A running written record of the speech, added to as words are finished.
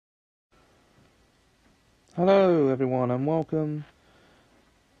Hello everyone and welcome,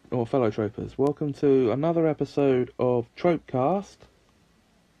 or fellow tropers, welcome to another episode of TropeCast.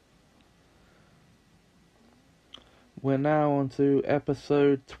 We're now on to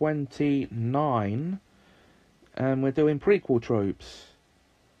episode 29 and we're doing prequel tropes.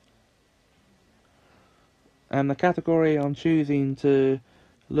 And the category I'm choosing to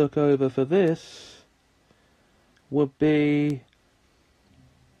look over for this would be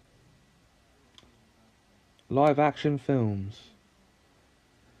live action films.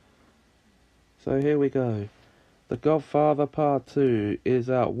 So here we go. The Godfather Part 2 is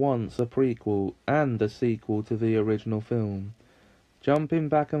at once a prequel and a sequel to the original film, jumping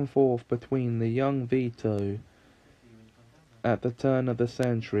back and forth between the young Vito at the turn of the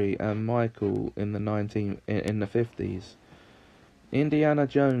century and Michael in the 50s. Indiana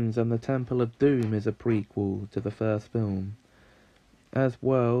Jones and the Temple of Doom is a prequel to the first film. As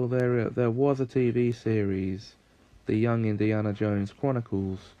well, there was a TV series, The Young Indiana Jones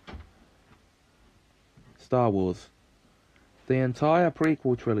Chronicles. Star Wars. The entire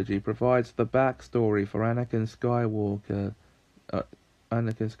prequel trilogy provides the backstory for Anakin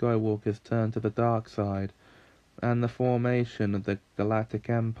Skywalker's turn to the dark side and the formation of the Galactic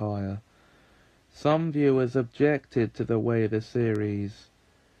Empire. Some viewers objected to the way the series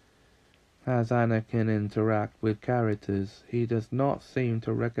has Anakin interact with characters he does not seem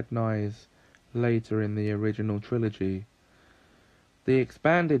to recognize later in the original trilogy. The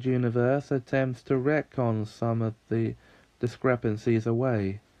expanded universe attempts to retcon some of the discrepancies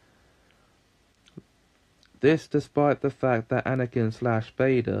away. This despite the fact that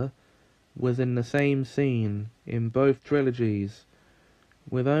Anakin/Vader was in the same scene in both trilogies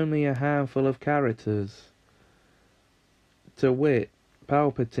with only a handful of characters, to wit,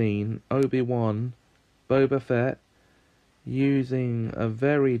 Palpatine, Obi-Wan, Boba Fett, using a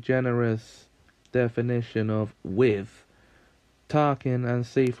very generous definition of with, Tarkin and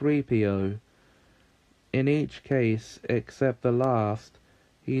C-3PO. In each case, except the last,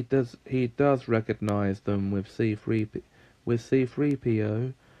 he does recognize them with C-3PO.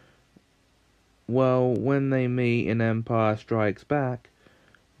 Well, when they meet in Empire Strikes Back,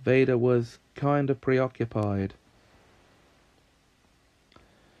 Vader was kind of preoccupied.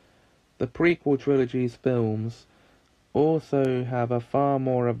 The prequel trilogy's films also have a far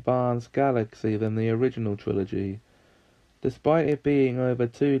more advanced galaxy than the original trilogy, despite it being over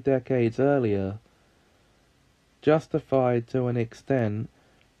 2 decades earlier, justified to an extent,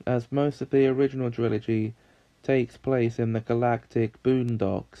 as most of the original trilogy takes place in the galactic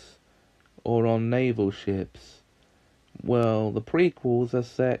boondocks or on naval ships. Well, the prequels are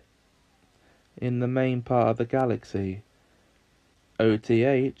set in the main part of the galaxy.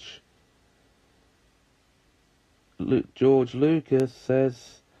 OTH, George Lucas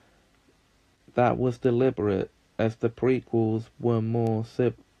says that was deliberate, as the prequels were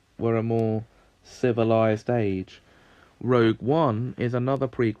a more civilized age. Rogue One is another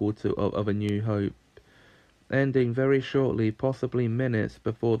prequel of A New Hope, ending very shortly, possibly minutes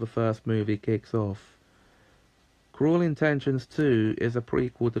before the first movie kicks off. Cruel Intentions 2 is a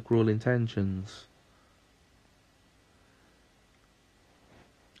prequel to Cruel Intentions.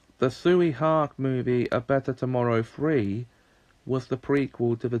 The Sui Hark movie A Better Tomorrow 3 was the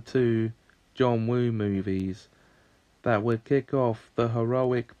prequel to the 2 John Woo movies that would kick off the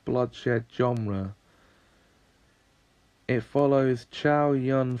heroic bloodshed genre. It follows Chow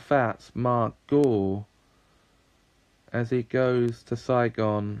Yun-fat's Mark Gore as he goes to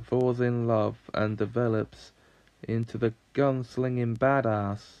Saigon, falls in love and develops into the gunslinging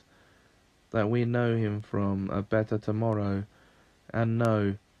badass that we know him from A Better Tomorrow. And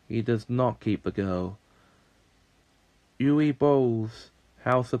no, he does not keep the girl. Uwe Boll's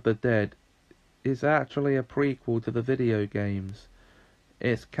House of the Dead is actually a prequel to the video games.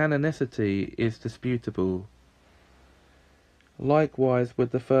 Its canonicity is disputable. Likewise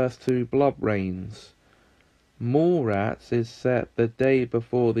with the first 2 Blood Rains. Mallrats is set the day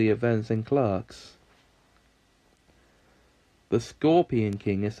before the events in Clerks. The Scorpion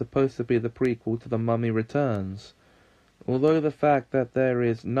King is supposed to be the prequel to The Mummy Returns, although the fact that there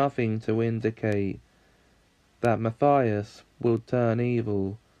is nothing to indicate that Matthias will turn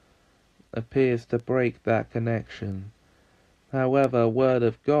evil appears to break that connection. However, word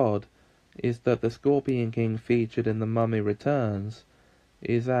of God is that the Scorpion King featured in The Mummy Returns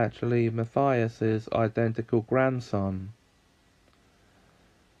is actually Matthias's identical grandson.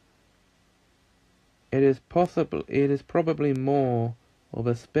 It is probably more of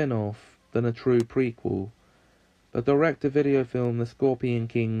a spin-off than a true prequel. The direct-to-video film The Scorpion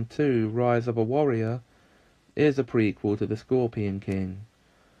King 2: Rise of a Warrior is a prequel to The Scorpion King.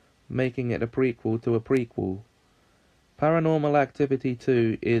 making it a prequel to a prequel. Paranormal Activity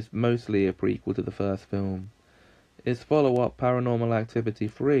 2 is mostly a prequel to the first film. Its follow-up, Paranormal Activity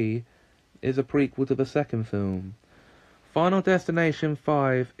 3, is a prequel to the second film. Final Destination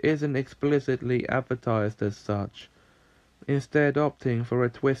 5 isn't explicitly advertised as such, instead opting for a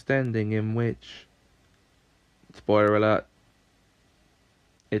twist ending in which, spoiler alert,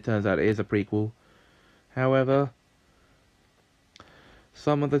 it turns out it is a prequel. However,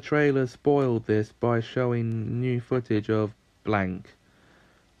 some of the trailers spoiled this by showing new footage of blank.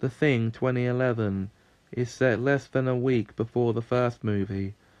 The Thing 2011 is set less than a week before the first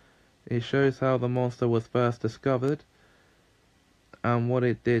movie. It shows how the monster was first discovered and what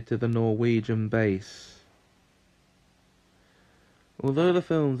it did to the Norwegian base. Although the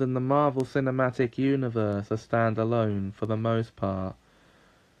films in the Marvel Cinematic Universe are standalone for the most part,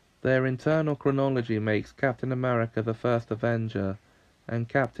 their internal chronology makes Captain America the First Avenger and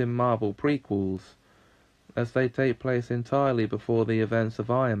Captain Marvel prequels, as they take place entirely before the events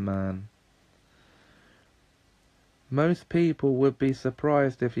of Iron Man. Most people would be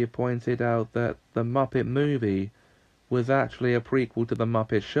surprised if you pointed out that the Muppet movie was actually a prequel to the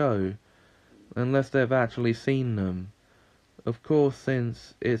Muppet Show, unless they've actually seen them. Of course,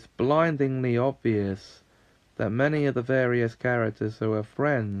 since it's blindingly obvious that many of the various characters who are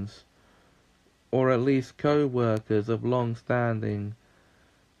friends, or at least co-workers of long standing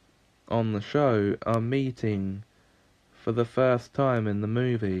on the show, are meeting for the first time in the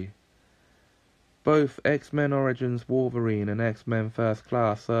movie. Both X-Men Origins Wolverine and X-Men First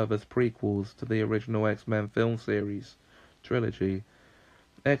Class serve as prequels to the original X-Men film series trilogy.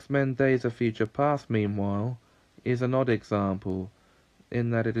 X-Men Days of Future Past, meanwhile, is an odd example, in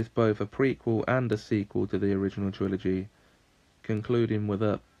that it is both a prequel and a sequel to the original trilogy, concluding with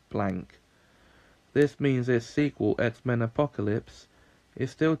a blank. This means its sequel, X-Men Apocalypse, is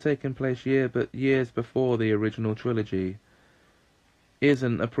still taking place years before the original trilogy,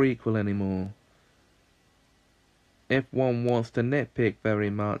 isn't a prequel anymore. If one wants to nitpick very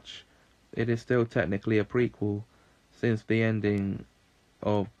much, it is still technically a prequel, since the ending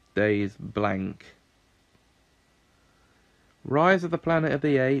of Days blank. Rise of the Planet of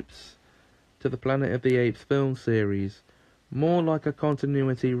the Apes to the Planet of the Apes film series, more like a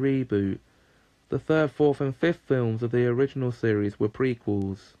continuity reboot. The third, fourth and fifth films of the original series were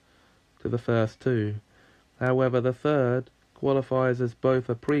prequels to the first two. However, the third qualifies as both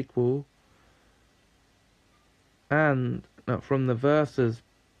a prequel and, from the verse's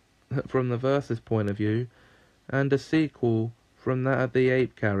point of view, and a sequel from that of the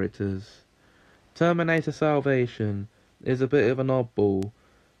ape characters. Terminator Salvation is a bit of an oddball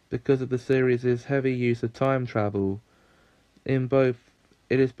because of the series' heavy use of time travel. It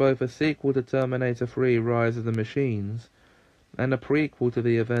is both a sequel to Terminator 3 Rise of the Machines and a prequel to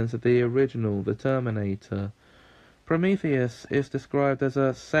the events of the original The Terminator. Prometheus is described as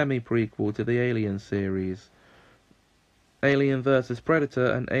a semi-prequel to the Alien series. Alien vs. Predator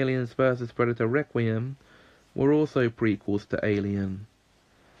and Aliens vs. Predator Requiem were also prequels to Alien.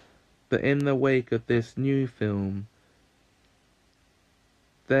 But in the wake of this new film,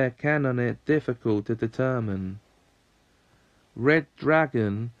 their canon is difficult to determine. Red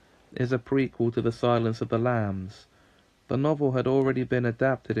Dragon is a prequel to The Silence of the Lambs. The novel had already been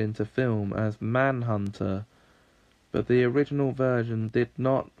adapted into film as Manhunter, but the original version did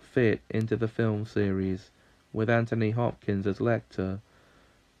not fit into the film series, with Anthony Hopkins as Lecter.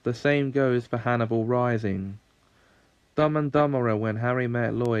 The same goes for Hannibal Rising. Dumb and Dumberer When Harry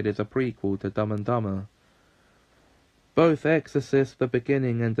Met Lloyd is a prequel to Dumb and Dumber. Both Exorcist the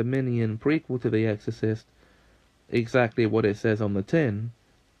Beginning and Dominion, prequel to The Exorcist, exactly what it says on the tin,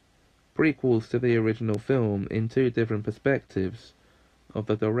 prequels to the original film in two different perspectives of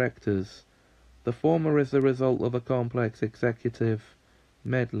the directors. The former is the result of a complex executive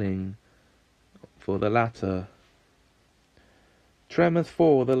meddling for the latter. Tremors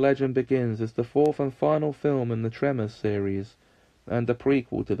 4 The Legend Begins is the fourth and final film in the Tremors series, and a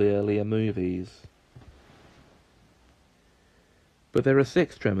prequel to the earlier movies. But there are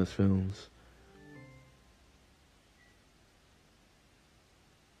 6 Tremors films.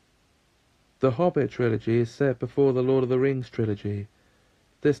 The Hobbit trilogy is set before the Lord of the Rings trilogy.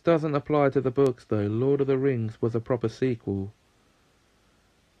 This doesn't apply to the books though. Lord of the Rings was a proper sequel.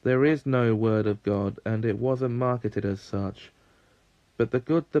 There is no Word of God, and it wasn't marketed as such. But The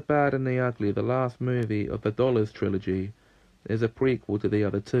Good, the Bad and the Ugly, the last movie of the Dollars trilogy, is a prequel to the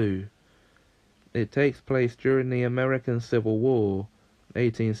other two. It takes place during the American Civil War,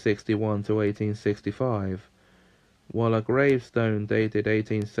 1861 to 1865, while a gravestone dated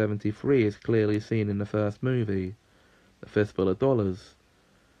 1873 is clearly seen in the first movie, A Fistful of Dollars.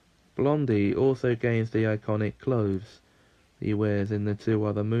 Blondie also gains the iconic clothes he wears in the two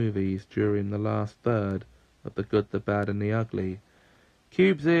other movies during the last third of The Good, the Bad and the Ugly.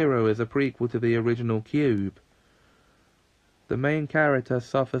 Cube Zero is a prequel to the original Cube. The main character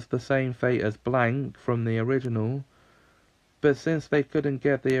suffers the same fate as Blank from the original, but since they couldn't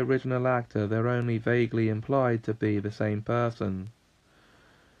get the original actor, they're only vaguely implied to be the same person.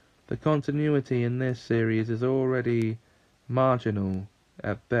 The continuity in this series is already marginal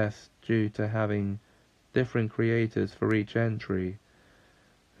at best due to having different creators for each entry,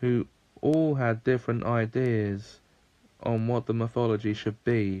 who all had different ideas on what the mythology should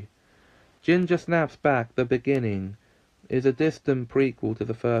be. Ginger Snaps Back, The Beginning, is a distant prequel to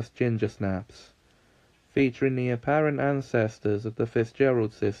the first Ginger Snaps, featuring the apparent ancestors of the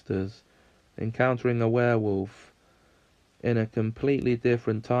Fitzgerald sisters encountering a werewolf in a completely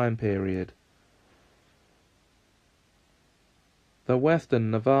different time period. The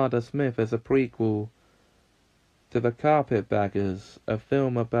western Nevada Smith is a prequel to The Carpetbaggers, a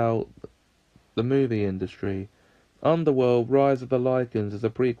film about the movie industry. Underworld Rise of the Lycans is a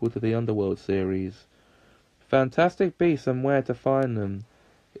prequel to the Underworld series. Fantastic Beasts and Where to Find Them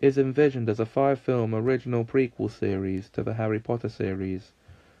is envisioned as a 5-film original prequel series to the Harry Potter series,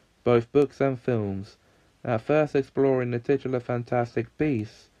 both books and films, at first exploring the titular Fantastic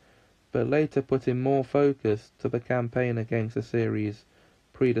Beasts, but later putting more focus to the campaign against the series'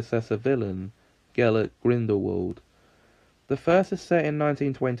 predecessor villain, Gellert Grindelwald. The first is set in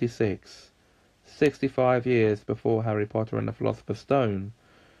 1926, 65 years before Harry Potter and the Philosopher's Stone,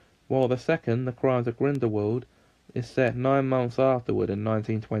 while the second, The Crimes of Grindelwald, is set 9 months afterward in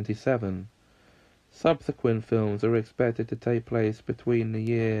 1927. Subsequent films are expected to take place between the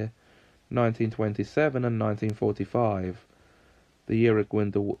year 1927 and 1945, the year of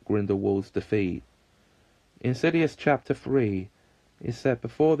Grindelwald's defeat. Insidious Chapter 3 is set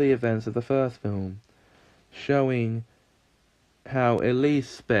before the events of the first film, showing how Elise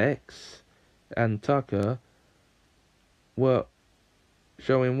Specs and Tucker were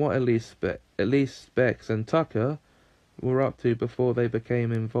what Elise Specs and Tucker were up to before they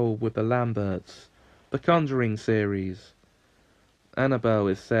became involved with the Lamberts. The Conjuring series. Annabelle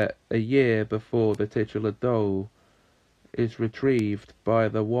is set a year before the titular doll is retrieved by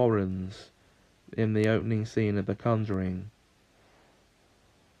the Warrens in the opening scene of The Conjuring.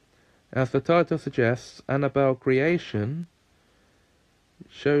 As the title suggests, Annabelle Creation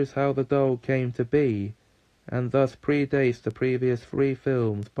shows how the doll came to be, and thus predates the previous 3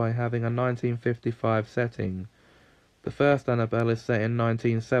 films by having a 1955 setting. The first Annabelle is set in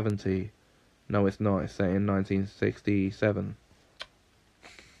 1970. No, it's not. It's set in 1967.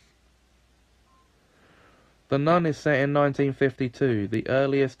 The Nun is set in 1952, the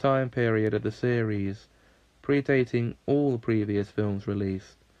earliest time period of the series, predating all previous films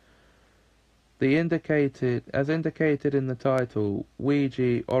released. As indicated in the title,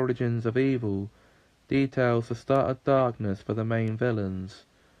 Ouija Origins of Evil details the start of darkness for the main villains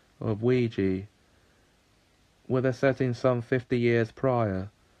of Ouija, with a setting some 50 years prior.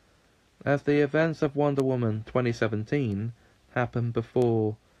 As the events of Wonder Woman 2017 happen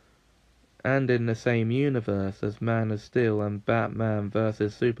before and in the same universe as Man of Steel and Batman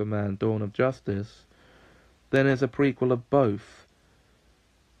vs Superman Dawn of Justice, then is a prequel of both,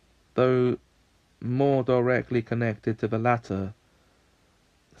 though more directly connected to the latter.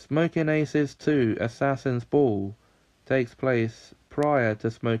 Smoking Aces 2 Assassin's Ball takes place prior to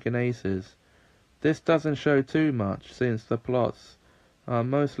Smoking Aces. This doesn't show too much since the plots are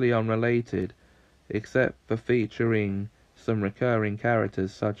mostly unrelated, except for featuring some recurring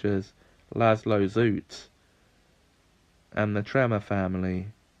characters such as Laszlo Zoot and the Tremor family,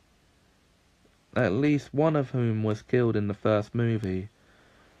 at least one of whom was killed in the first movie.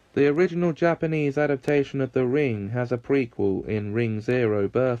 The original Japanese adaptation of The Ring has a prequel in Ring Zero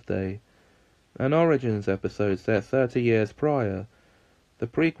Birthday, an Origins episode set 30 years prior. The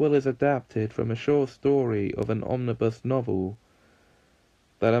prequel is adapted from a short story of an omnibus novel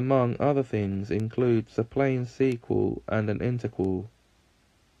that, among other things, includes a plain sequel and an interquel.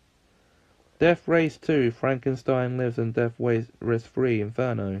 Death Race 2 Frankenstein Lives and Death Race 3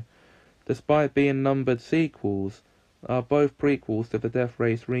 Inferno, despite being numbered sequels, are both prequels to the Death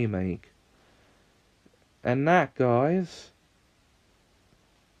Race remake. And that, guys,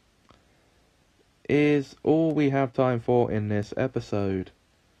 is all we have time for in this episode.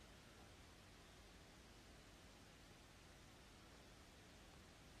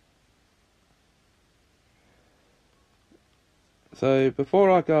 So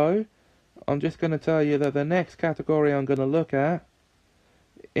before I go, I'm just going to tell you that the next category I'm going to look at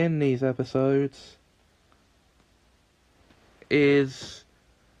in these episodes is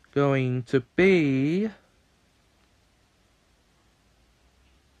going to be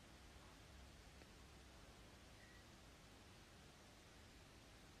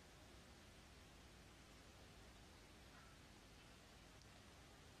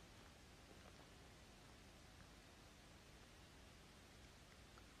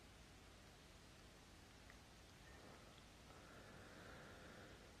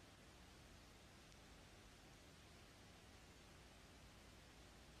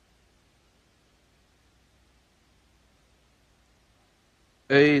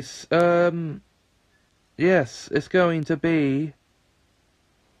It's yes, it's going to be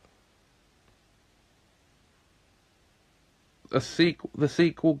the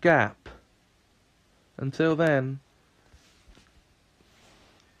sequel Gap. Until then,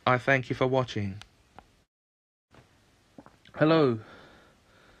 I thank you for watching. Hello,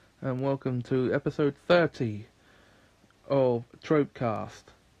 and welcome to episode 30 of TropeCast.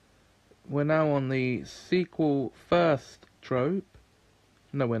 We're now on the sequel first trope.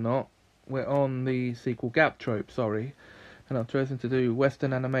 No, we're not. We're on the sequel Gap trope, sorry. And I've chosen to do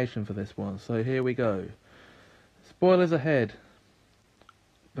Western animation for this one, so here we go. Spoilers ahead.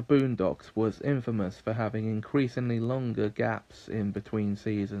 The Boondocks was infamous for having increasingly longer gaps in between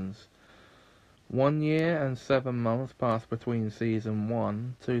seasons. 1 year and 7 months passed between Season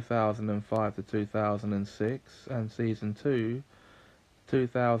 1, 2005 to 2006, and Season 2,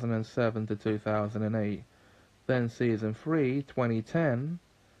 2007 to 2008. Then Season 3, 2010,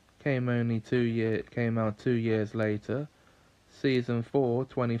 came out 2 years later. Season 4,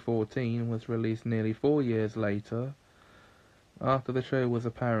 2014, was released nearly 4 years later. After the show was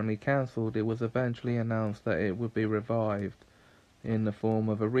apparently cancelled, it was eventually announced that it would be revived in the form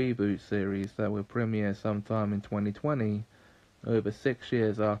of a reboot series that would premiere sometime in 2020, over 6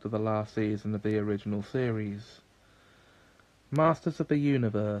 years after the last season of the original series. Masters of the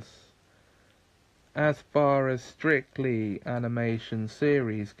Universe. As far as strictly animation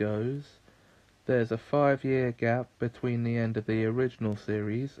series goes, there's a 5-year gap between the end of the original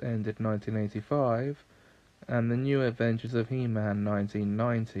series, ended 1985, and the New Adventures of He-Man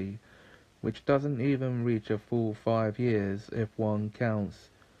 1990, which doesn't even reach a full 5 years if one counts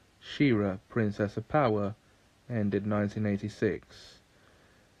She-Ra, Princess of Power, ended 1986.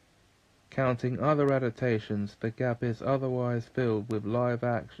 Counting other adaptations, the gap is otherwise filled with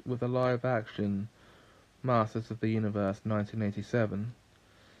a live-action Masters of the Universe 1987,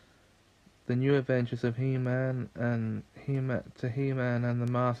 The New Adventures of He-Man and He-Man and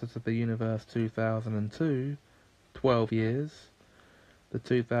the Masters of the Universe 2002, 12 years, the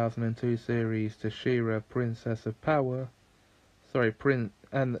 2002 series to She-Ra, Princess of Power, She-Ra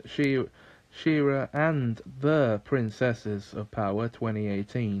and the Princesses of Power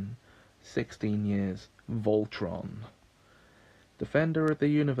 2018, 16 years, Voltron. Defender of the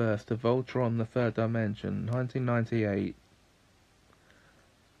Universe to Voltron the Third Dimension, 1998,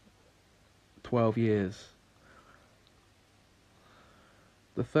 12 years.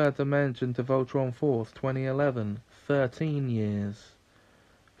 The Third Dimension to Voltron Force, 2011, 13 years.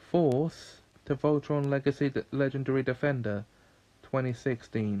 Force to Voltron Legendary Defender,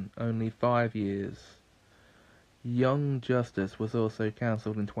 2016, only 5 years. Young Justice was also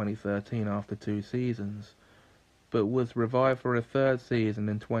cancelled in 2013 after 2 seasons, but was revived for a 3rd season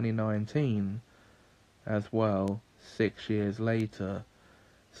in 2019 as well, 6 years later.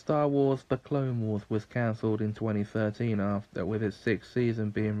 Star Wars The Clone Wars was cancelled in 2013 with its 6th season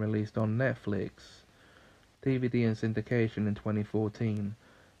being released on Netflix, DVD and syndication in 2014.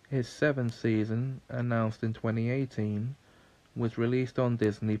 Its 7th season, announced in 2018, was released on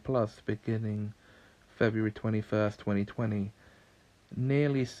Disney Plus beginning February 21st, 2020.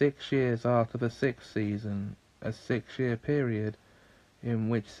 Nearly 6 years after the 6th season, a 6-year period in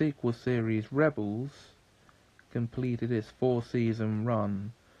which sequel series Rebels completed its 4-season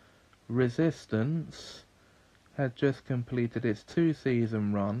run. Resistance had just completed its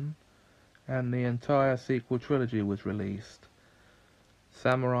 2-season run, and the entire sequel trilogy was released.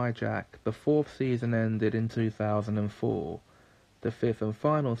 Samurai Jack, the 4th season ended in 2004. The 5th and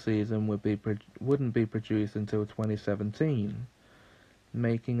final season wouldn't be produced until 2017,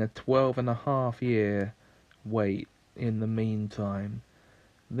 making a 12.5-year wait in the meantime.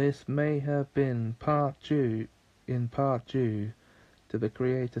 This may have been in part due to the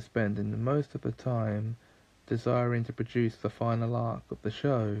creator spending most of the time desiring to produce the final arc of the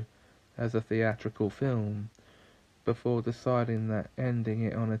show as a theatrical film, before deciding that ending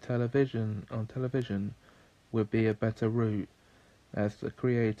it on television would be a better route, as the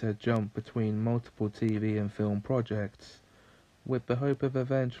creator jumped between multiple TV and film projects, with the hope of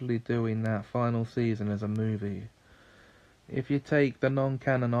eventually doing that final season as a movie. if you take the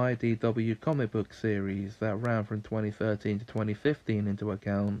non-canon IDW comic book series that ran from 2013 to 2015 into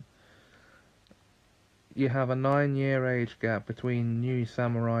account, you have a 9-year age gap between new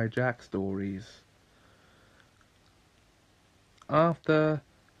Samurai Jack stories. After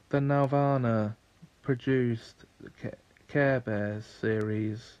the Nelvana produced Care Bears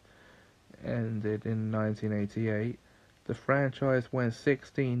series ended in 1988, the franchise went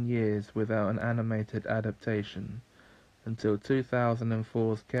 16 years without an animated adaptation, until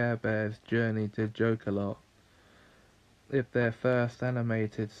 2004's Care Bears Journey to Joker-Lot. If their first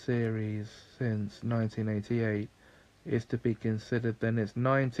animated series since 1988 is to be considered, then it's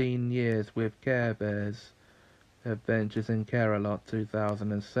 19 years with Care Bears Adventures in Care-a-Lot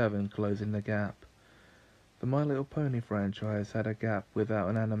 2007 closing the gap. The My Little Pony franchise had a gap without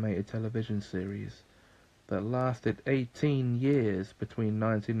an animated television series that lasted 18 years between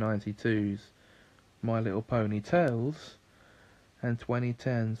 1992's My Little Pony Tales and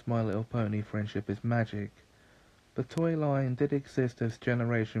 2010's My Little Pony Friendship is Magic. The toy line did exist as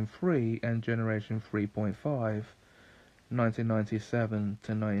Generation 3 and Generation 3.5, 1997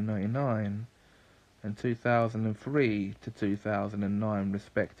 to 1999, and 2003 to 2009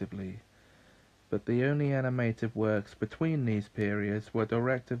 respectively. But the only animated works between these periods were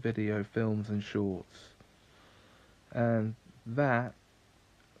direct-to-video films and shorts. And that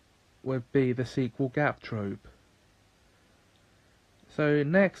would be the sequel gap trope. So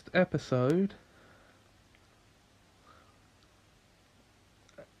next episode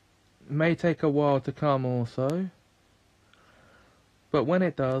may take a while to come also, but when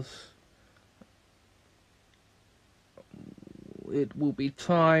it does, it will be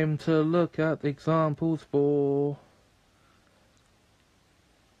time to look at examples for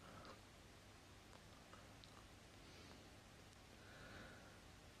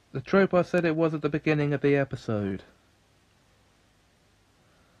the trope I said it was at the beginning of the episode.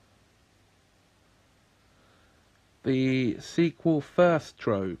 The sequel first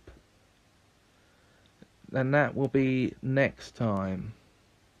trope. And that will be next time.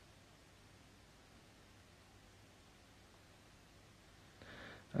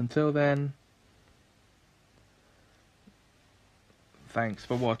 Until then, thanks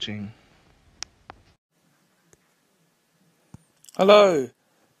for watching. Hello,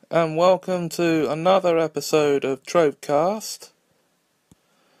 and welcome to another episode of TropeCast.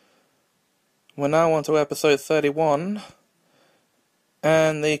 We're now on to episode 31.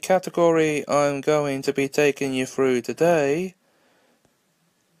 And the category I'm going to be taking you through today,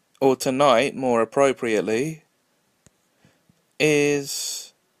 or tonight more appropriately,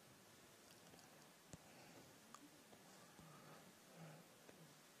 is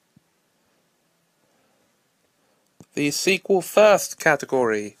the sequel first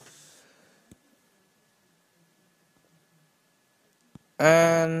category.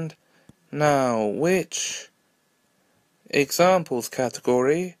 And now, which examples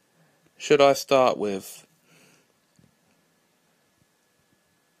category should I start with?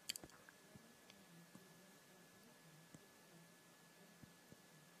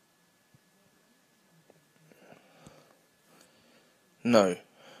 No.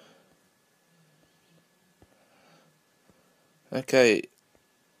 Okay.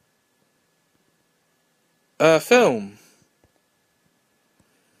 Film.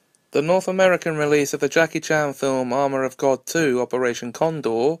 The North American release of the Jackie Chan film Armor of God 2 Operation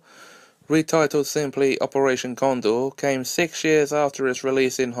Condor, retitled simply Operation Condor, came 6 years after its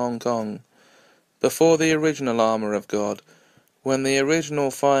release in Hong Kong, before the original Armor of God. When the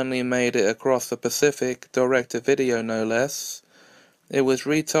original finally made it across the Pacific, direct-to-video no less, it was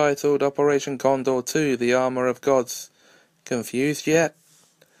retitled Operation Condor 2 The Armor of Gods. Confused yet?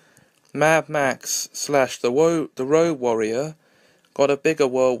 Mad Max / The Road Warrior got a bigger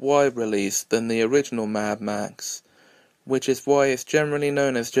worldwide release than the original Mad Max, which is why it's generally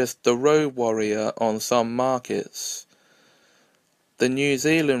known as just The Road Warrior on some markets. The New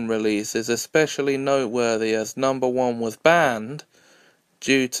Zealand release is especially noteworthy as number 1 was banned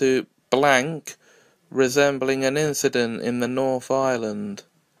due to blank resembling an incident in the North Island.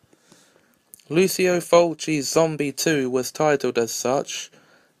 Lucio Fulci's Zombie 2 was titled as such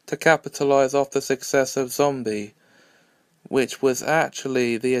to capitalise off the success of Zombie, which was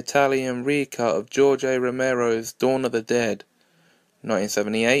actually the Italian recut of George A. Romero's Dawn of the Dead,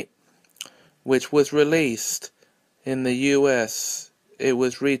 1978, which was released in the US. It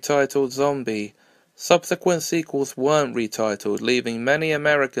was retitled Zombie. Subsequent sequels weren't retitled, leaving many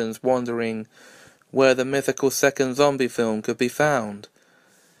Americans wondering where the mythical second zombie film could be found.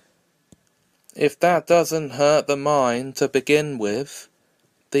 If that doesn't hurt the mind to begin with,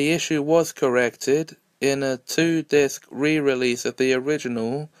 the issue was corrected in a 2-disc re-release of the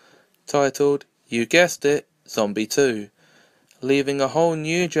original, titled, you guessed it, Zombie 2, leaving a whole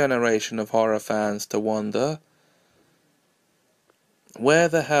new generation of horror fans to wonder where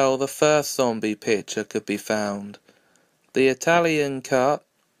the hell the first zombie picture could be found. The Italian cut,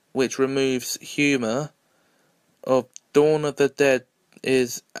 which removes humour, of Dawn of the Dead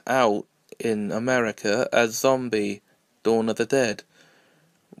is out in America as Zombie Dawn of the Dead.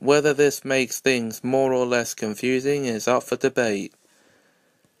 Whether this makes things more or less confusing is up for debate.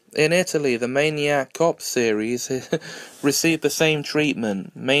 In Italy, the Maniac Cop series received the same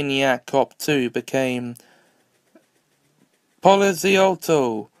treatment. Maniac Cop 2 became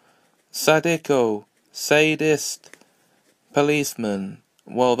Poliziotto, Sadico, Sadist, Policeman,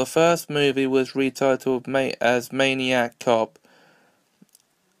 while the first movie was retitled as Maniac Cop,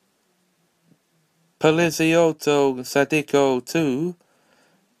 Poliziotto Sadico 2.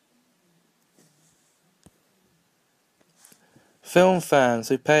 Film fans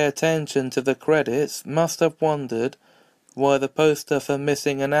who pay attention to the credits must have wondered why the poster for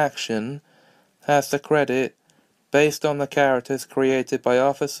Missing in Action has the credit based on the characters created by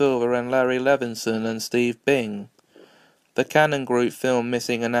Arthur Silver and Larry Levinson and Steve Bing. The Cannon Group filmed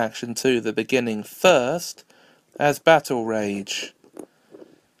Missing in Action 2 The Beginning first as Battle Rage,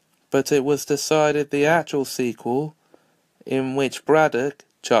 but it was decided the actual sequel, in which Braddock,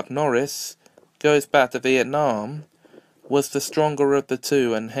 Chuck Norris, goes back to Vietnam, was the stronger of the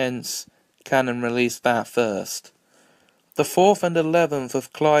two, and hence Cannon released that first. The 4th and 11th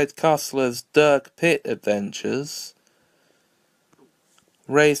of Clyde Cussler's Dirk Pitt adventures,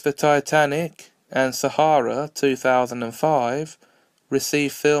 Raise the Titanic and Sahara 2005,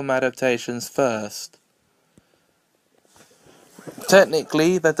 received film adaptations first.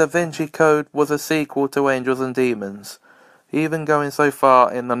 Technically, the Da Vinci Code was a sequel to Angels and Demons, even going so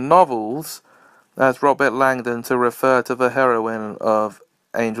far in the novels as Robert Langdon to refer to the heroine of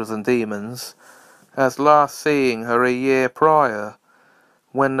Angels and Demons as last seeing her a year prior.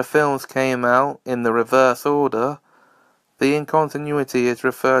 When the films came out in the reverse order, the incontinuity is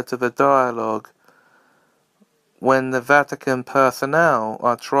referred to the dialogue when the Vatican personnel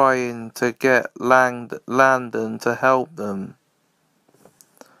are trying to get Langdon to help them.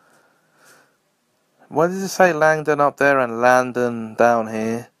 Why did you say Langdon up there and Landon down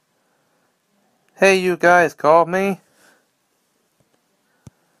here? Hey, you guys called me?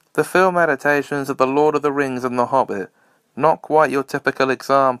 The film adaptations of The Lord of the Rings and The Hobbit, not quite your typical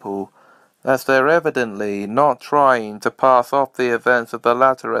example, as they're evidently not trying to pass off the events of the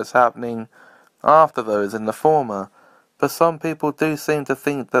latter as happening after those in the former, but some people do seem to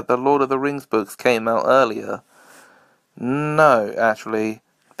think that the Lord of the Rings books came out earlier. No, actually,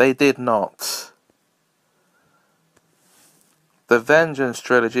 they did not. The Vengeance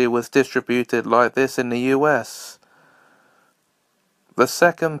trilogy was distributed like this in the US. The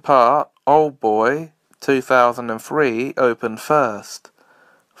second part, Old Boy, 2003, opened first,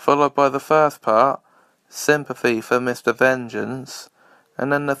 followed by the first part, Sympathy for Mr. Vengeance,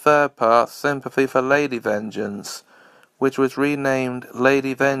 and then the third part, Sympathy for Lady Vengeance, which was renamed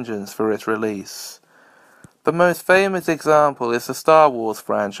Lady Vengeance for its release. The most famous example is the Star Wars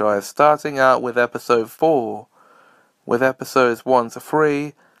franchise, starting out with Episode 4, with Episodes 1 to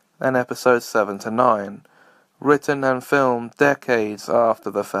 3 and Episodes 7 to 9, written and filmed decades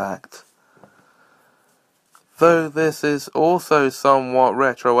after the fact. Though this is also somewhat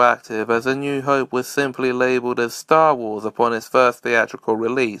retroactive, as A New Hope was simply labelled as Star Wars upon its first theatrical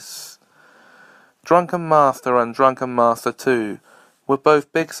release. Drunken Master and Drunken Master 2 were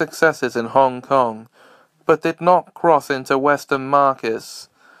both big successes in Hong Kong, but did not cross into Western markets.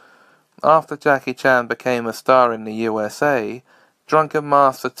 After Jackie Chan became a star in the USA, Drunken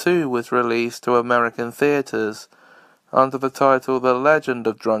Master 2 was released to American theaters under the title The Legend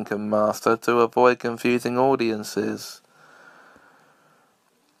of Drunken Master to avoid confusing audiences.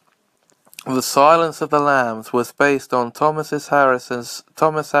 The Silence of the Lambs was based on Thomas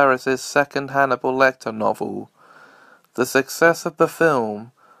Harris's second Hannibal Lecter novel. The success of the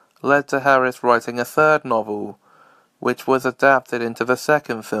film led to Harris writing a third novel, which was adapted into the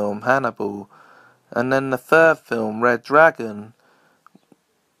second film, Hannibal, and then the third film, Red Dragon,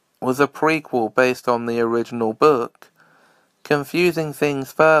 was a prequel based on the original book. Confusing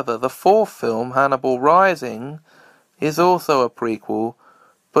things further, the fourth film, Hannibal Rising, is also a prequel,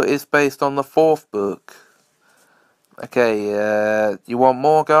 but is based on the fourth book. Okay, you want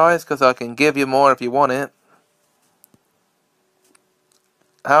more, guys? Because I can give you more if you want it.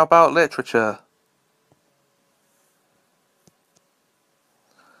 How about literature?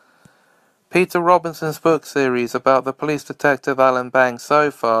 Peter Robinson's book series about the police detective Alan Banks so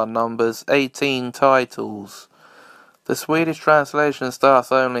far numbers 18 titles. The Swedish translation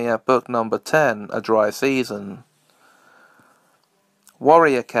starts only at book number 10, A Dry Season.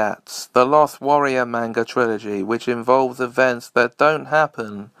 Warrior Cats, the Lost Warrior manga trilogy, which involves events that don't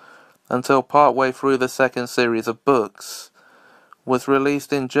happen until partway through the second series of books, was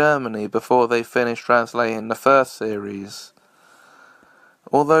released in Germany before they finished translating the first series.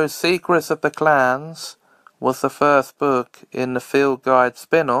 Although Secrets of the Clans was the first book in the Field Guide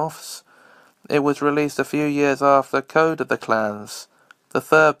spin-offs, it was released a few years after Code of the Clans, the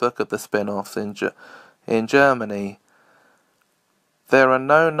third book of the spin-offs in Germany. There are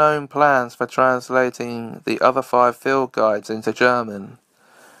no known plans for translating the other 5 field guides into German.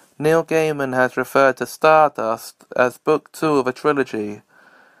 Neil Gaiman has referred to Stardust as book 2 of a trilogy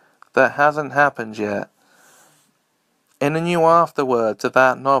that hasn't happened yet. In a new afterword to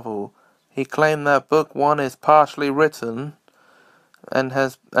that novel, he claimed that book 1 is partially written and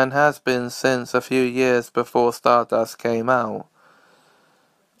has been since a few years before Stardust came out,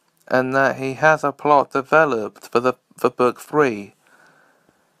 and that he has a plot developed for book 3.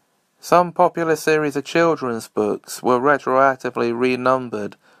 Some popular series of children's books were retroactively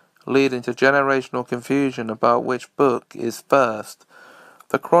renumbered, leading to generational confusion about which book is first.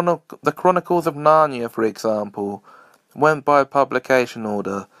 The Chronicles of Narnia, for example, went by publication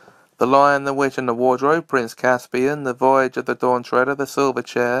order. The Lion, the Witch and the Wardrobe, Prince Caspian, The Voyage of the Dawn Treader, The Silver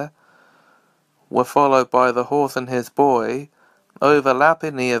Chair, were followed by The Horse and His Boy,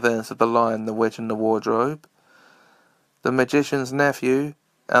 overlapping the events of The Lion, the Witch and the Wardrobe, The Magician's Nephew,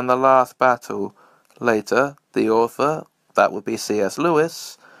 and The Last Battle. Later, the author, that would be C.S.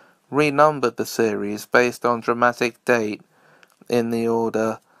 Lewis, renumbered the series based on dramatic date in the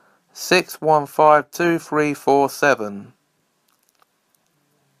order 6152347.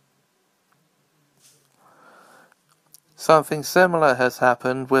 Something similar has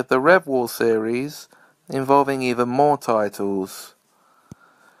happened with the Redwall series, involving even more titles.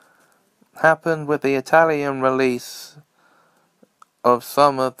 Happened with the Italian release of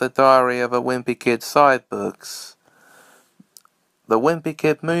some of the Diary of a Wimpy Kid side books. The Wimpy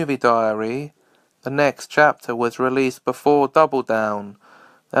Kid movie diary, the next chapter, was released before Double Down,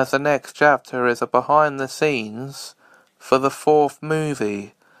 as the next chapter is a behind the scenes for the 4th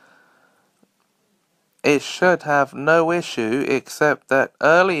movie. It should have no issue except that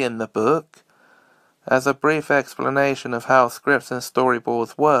early in the book, as a brief explanation of how scripts and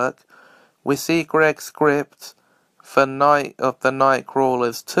storyboards work, we see Greg's script for Night of the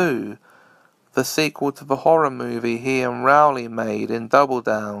Nightcrawlers 2, the sequel to the horror movie he and Rowley made in Double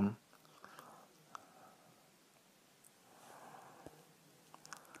Down.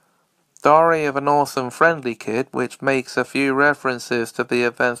 Diary of an Awesome Friendly Kid, which makes a few references to the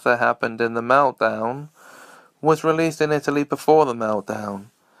events that happened in the Meltdown, was released in Italy before the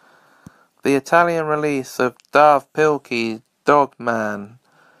Meltdown. The Italian release of Dav Pilkey Dogman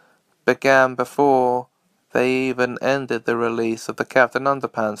began before they even ended the release of the Captain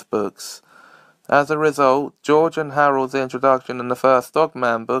Underpants books. As a result, George and Harold's introduction in the first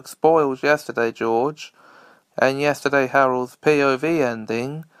Dogman book spoils Yesterday George and Yesterday Harold's POV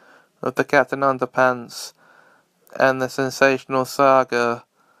ending of the Captain Underpants and the sensational saga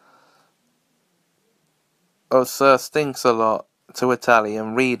of Sir Stinks-a-Lot to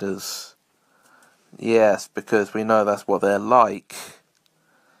Italian readers. Yes, because we know that's what they're like.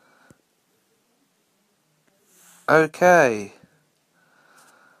 Okay.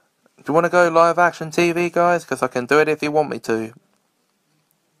 Do you want to go live action TV, guys? Because I can do it if you want me to.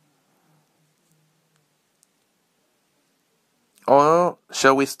 Or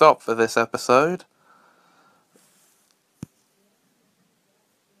shall we stop for this episode?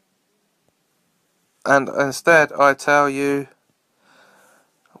 And instead I tell you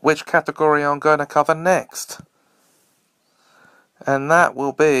which category I'm going to cover next. And that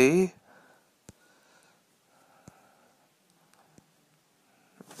will be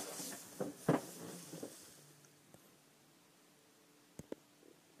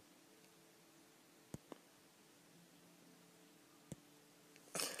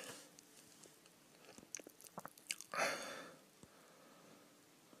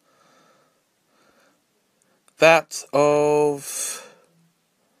that of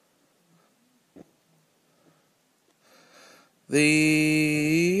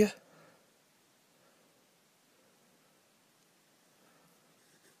the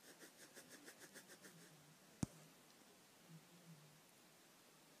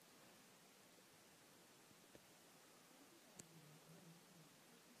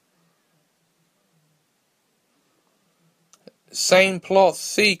same plot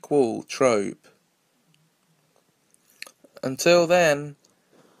sequel trope. Until then,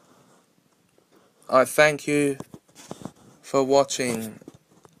 I thank you for watching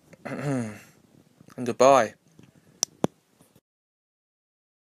and goodbye.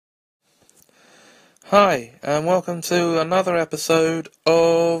 Hi, and welcome to another episode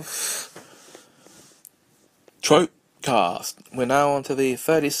of TropeCast. We're now on to the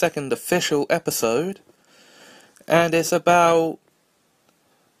 32nd official episode, and it's about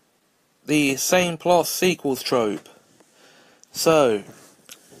the same plot sequels trope. So,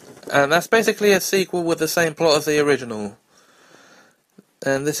 and that's basically a sequel with the same plot as the original.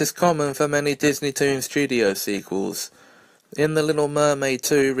 And this is common for many Disney Toon Studio sequels. In The Little Mermaid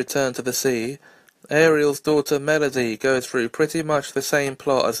 2: Return to the Sea, Ariel's daughter Melody goes through pretty much the same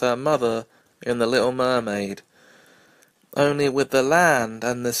plot as her mother in The Little Mermaid, only with the land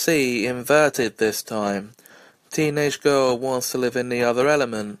and the sea inverted this time. Teenage girl wants to live in the other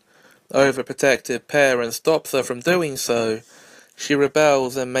element. Overprotective parent stops her from doing so. She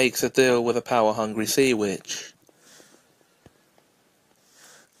rebels and makes a deal with a power-hungry sea witch.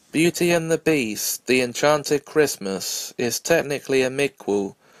 Beauty and the Beast, The Enchanted Christmas, is technically a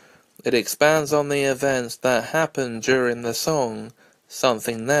midquel. It expands on the events that happened during the song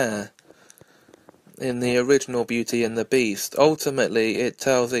Something There in the original Beauty and the Beast. Ultimately, it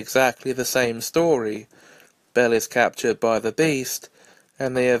tells exactly the same story. Belle is captured by the Beast,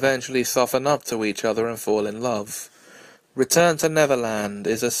 and they eventually soften up to each other and fall in love. Return to Neverland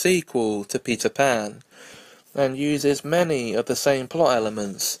is a sequel to Peter Pan, and uses many of the same plot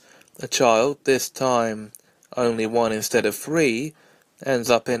elements. A child, this time only 1 instead of 3, ends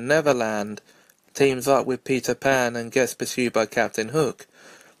up in Neverland, teams up with Peter Pan and gets pursued by Captain Hook.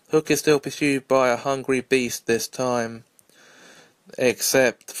 Hook is still pursued by a hungry beast this time,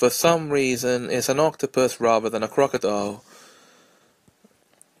 except for some reason it's an octopus rather than a crocodile.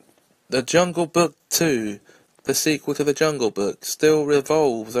 The Jungle Book 2, the sequel to the Jungle Book, still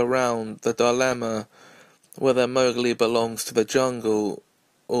revolves around the dilemma whether Mowgli belongs to the jungle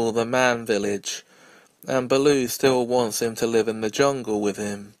or the man village, and Baloo still wants him to live in the jungle with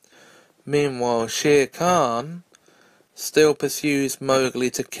him. Meanwhile, Shere Khan still pursues Mowgli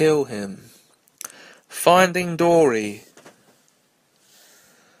to kill him. Finding Dory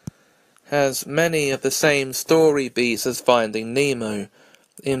has many of the same story beats as Finding Nemo.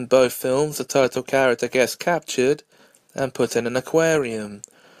 In both films, the title character gets captured and put in an aquarium,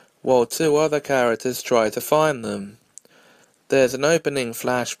 while 2 other characters try to find them. There's an opening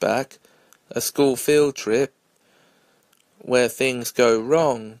flashback, a school field trip, where things go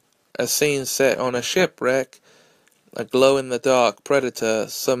wrong, a scene set on a shipwreck, a glow-in-the-dark predator,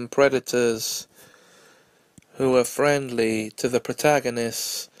 some predators who are friendly to the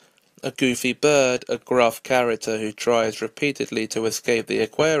protagonists, a goofy bird, a gruff character who tries repeatedly to escape the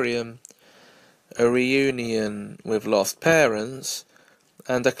aquarium, a reunion with lost parents,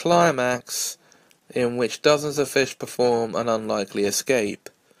 and a climax in which dozens of fish perform an unlikely escape.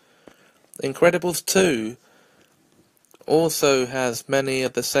 Incredibles 2 also has many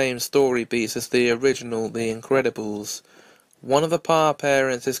of the same story beats as the original The Incredibles. One of the Power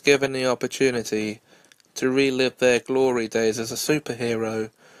Parents is given the opportunity to relive their glory days as a superhero,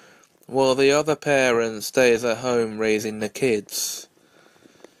 while the other parent stays at home raising the kids.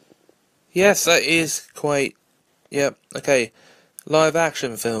 Yes, that is quite... Yep, okay. Live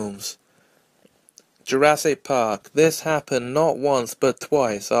action films. Jurassic Park. This happened not once but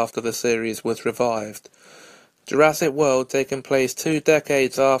twice after the series was revived. Jurassic World, taking place 2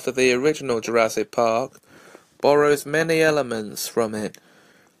 decades after the original Jurassic Park, borrows many elements from it.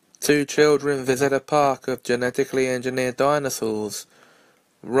 2 children visit a park of genetically engineered dinosaurs,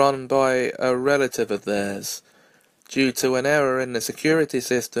 run by a relative of theirs. Due to an error in the security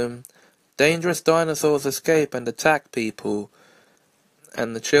system, dangerous dinosaurs escape and attack people,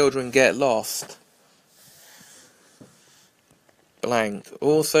 and the children get lost. Blank.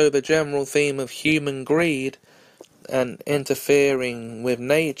 Also, the general theme of human greed and interfering with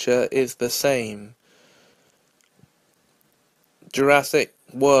nature is the same. Jurassic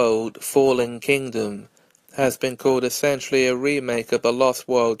World Fallen Kingdom has been called essentially a remake of the Lost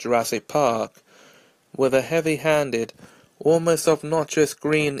World Jurassic Park, with a heavy-handed, almost obnoxious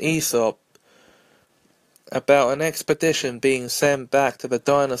green Aesop about an expedition being sent back to the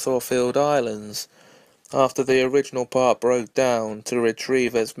dinosaur-filled islands after the original part broke down to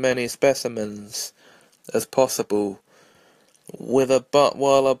retrieve as many specimens as possible,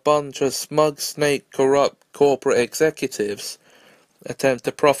 while a bunch of smug, snake, corrupt corporate executives attempt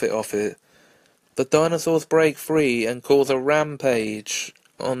to profit off it. The dinosaurs break free and cause a rampage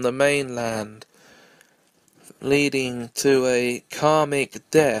on the mainland, leading to a karmic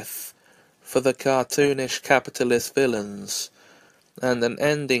death for the cartoonish capitalist villains, and an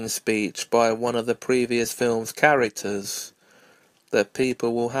ending speech by one of the previous film's characters, that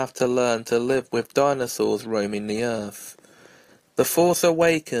people will have to learn to live with dinosaurs roaming the earth. The Force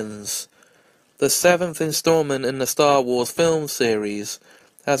Awakens, the 7th installment in the Star Wars film series,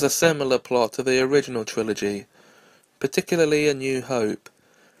 has a similar plot to the original trilogy, particularly A New Hope,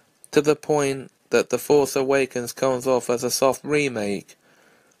 to the point that The Force Awakens comes off as a soft remake.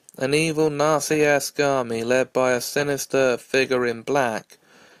 An evil Nazi-esque army led by a sinister figure in black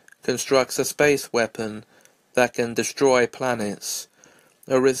constructs a space weapon that can destroy planets.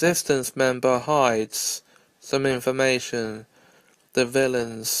 A resistance member hides some information the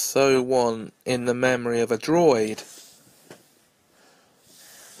villains so want in the memory of a droid.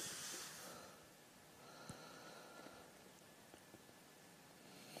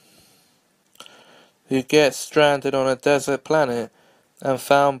 Who gets stranded on a desert planet and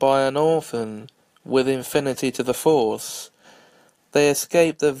found by an orphan with infinity to the Force. They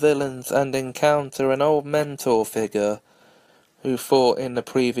escape the villains and encounter an old mentor figure who fought in the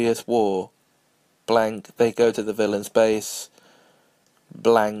previous war. Blank, they go to the villain's base.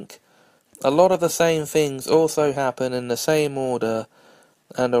 Blank. A lot of the same things also happen in the same order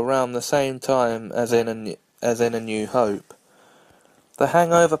and around the same time as in A New Hope. The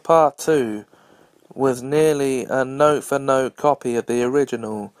Hangover Part 2 was nearly a note-for-note copy of the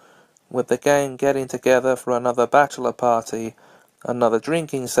original, with the gang getting together for another bachelor party, another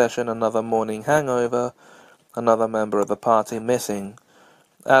drinking session, another morning hangover, another member of the party missing,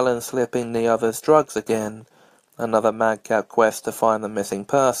 Alan slipping the others drugs again, another madcap quest to find the missing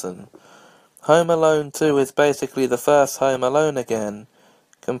person. Home Alone 2 is basically the first Home Alone again,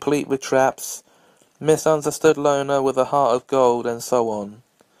 complete with traps, misunderstood loner with a heart of gold, and so on.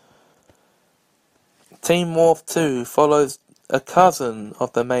 Teen Wolf 2 follows a cousin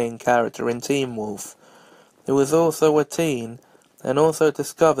of the main character in Teen Wolf, who is also a teen and also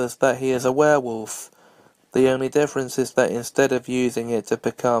discovers that he is a werewolf. The only difference is that instead of using it to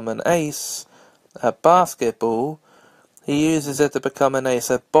become an ace at basketball, he uses it to become an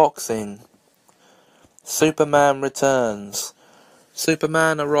ace at boxing. Superman Returns.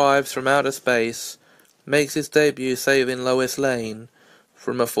 Superman arrives from outer space, makes his debut saving Lois Lane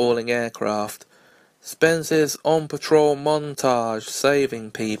from a falling aircraft, spends his on-patrol montage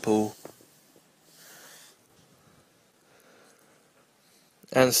saving people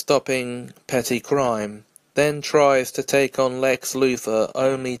and stopping petty crime, then tries to take on Lex Luthor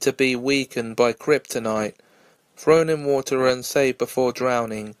only to be weakened by kryptonite, thrown in water and saved before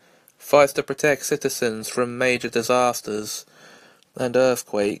drowning, fights to protect citizens from major disasters and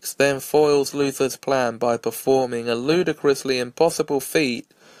earthquakes, then foils Luthor's plan by performing a ludicrously impossible feat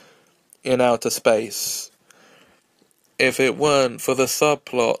in outer space. If it weren't for the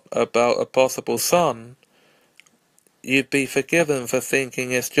subplot about a possible son, you'd be forgiven for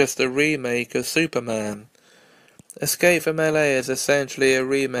thinking it's just a remake of Superman. Escape from LA is essentially a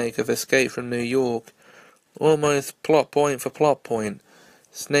remake of Escape from New York, almost plot point for plot point.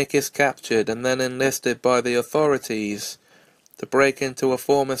 Snake is captured and then enlisted by the authorities to break into a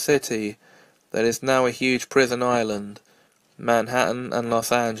former city that is now a huge prison island, Manhattan and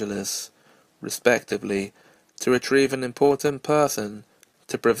Los Angeles, respectively, to retrieve an important person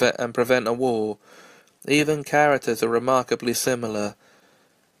to prevent a war. Even characters are remarkably similar.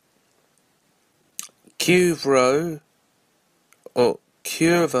 Cuervo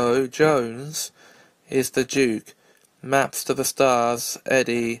Jones is the Duke, maps to the stars,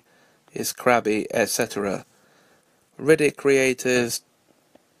 Eddie is crabby, etc. Riddick creators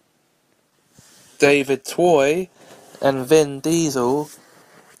David Twohy and Vin Diesel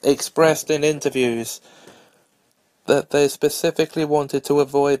expressed in interviews that they specifically wanted to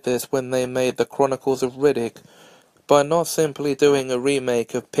avoid this when they made the Chronicles of Riddick by not simply doing a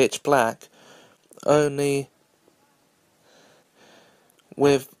remake of Pitch Black, only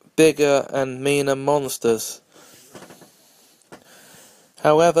with bigger and meaner monsters.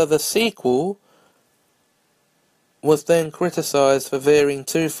 However, the sequel was then criticised for veering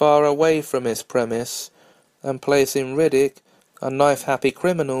too far away from its premise and placing Riddick, a knife-happy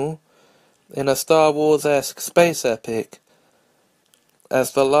criminal, in a Star Wars-esque space epic,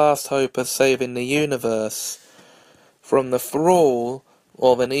 as the last hope of saving the universe from the thrall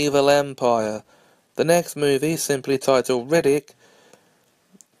of an evil empire. The next movie, simply titled Riddick,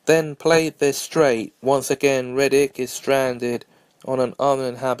 then played this straight. Once again, Riddick is stranded on an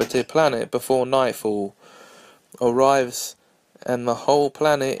uninhabited planet before nightfall arrives, and the whole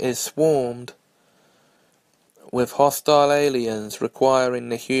planet is swarmed with hostile aliens requiring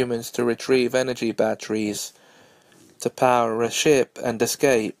the humans to retrieve energy batteries to power a ship and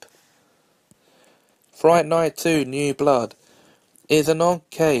escape. Fright Night 2 New Blood is an odd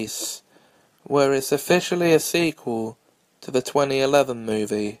case where it's officially a sequel to the 2011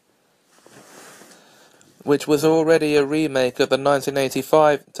 movie, which was already a remake of the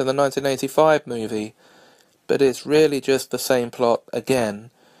 1985 movie, but it's really just the same plot again,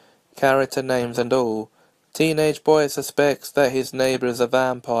 character names and all. Teenage boy suspects that his neighbor is a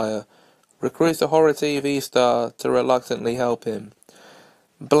vampire, recruits a horror TV star to reluctantly help him.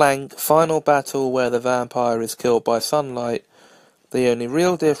 Blank, final battle where the vampire is killed by sunlight. The only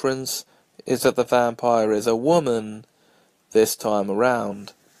real difference is that the vampire is a woman this time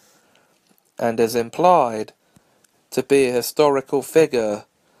around, and is implied to be a historical figure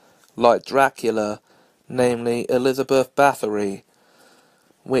like Dracula, namely Elizabeth Bathory,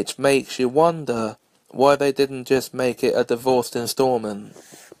 which makes you wonder why they didn't just make it a divorced installment.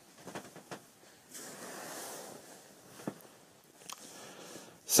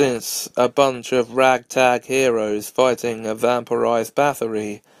 Since a bunch of ragtag heroes fighting a vampirized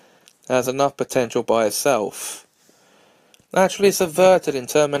Bathory has enough potential by itself. Actually subverted in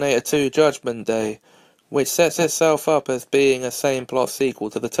Terminator 2 Judgment Day, which sets itself up as being a same plot sequel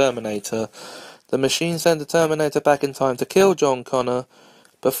to the Terminator. The machine sent the Terminator back in time to kill John Connor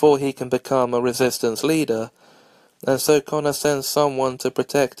before he can become a resistance leader, and so Connor sends someone to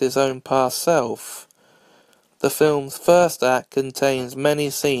protect his own past self. The film's first act contains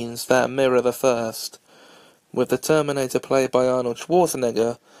many scenes that mirror the first, with the Terminator played by Arnold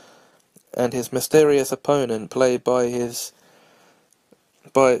Schwarzenegger and his mysterious opponent played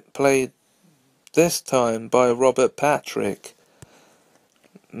this time by Robert Patrick,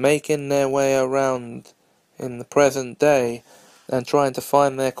 making their way around in the present day and trying to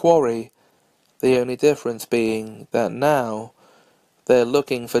find their quarry, the only difference being that now they're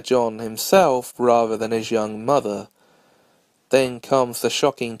looking for John himself rather than his young mother. Then comes the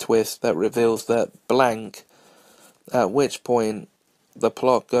shocking twist that reveals that Blank, at which point the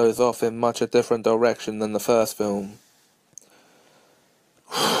plot goes off in much a different direction than the first film.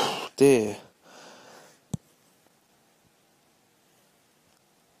 Dear.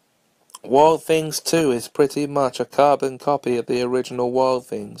 Wild Things 2 is pretty much a carbon copy of the original Wild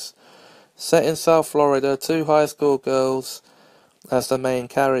Things. Set in South Florida, two high school girls as the main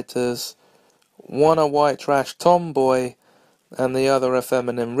characters, one a white trash tomboy and the other a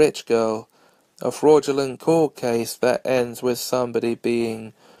feminine rich girl. A fraudulent court case that ends with somebody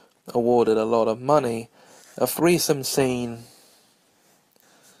being awarded a lot of money, a threesome scene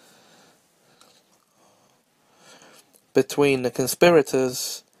between the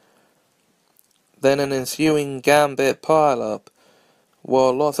conspirators, then an ensuing gambit pile-up,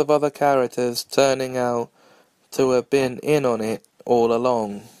 while lots of other characters turning out to have been in on it all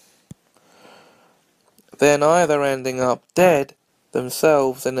along, then either ending up dead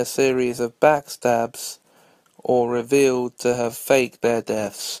themselves in a series of backstabs or revealed to have faked their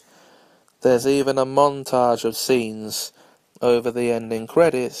deaths. There's even a montage of scenes over the ending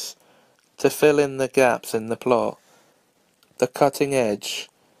credits to fill in the gaps in the plot. The Cutting Edge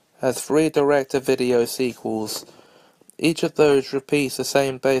has 3 direct-to-video sequels. Each of those repeats the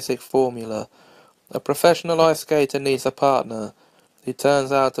same basic formula. A professional ice skater needs a partner who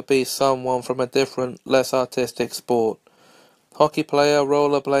turns out to be someone from a different, less artistic sport. Hockey player,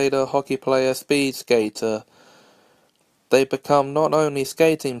 rollerblader, hockey player, speed skater. They become not only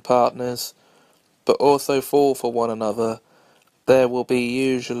skating partners, but also fall for one another. There will be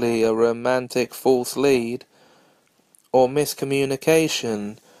usually a romantic false lead, or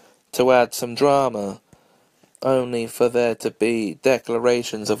miscommunication to add some drama, only for there to be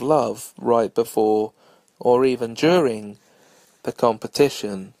declarations of love right before or even during the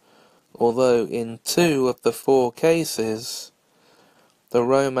competition, although in 2 of the 4 cases the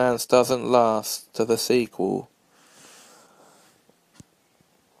romance doesn't last to the sequel.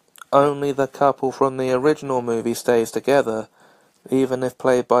 Only the couple from the original movie stays together, even if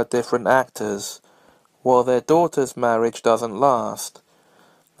played by different actors, while their daughter's marriage doesn't last,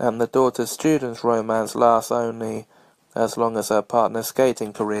 and the daughter's student's romance lasts only as long as her partner's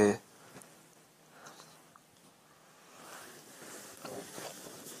skating career.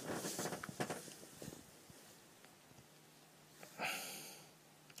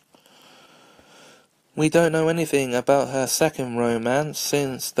 We don't know anything about her second romance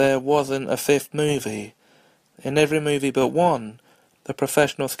since there wasn't a 5th movie. In every movie but one, the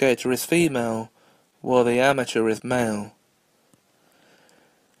professional skater is female, while the amateur is male.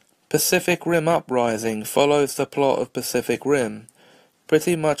 Pacific Rim Uprising follows the plot of Pacific Rim,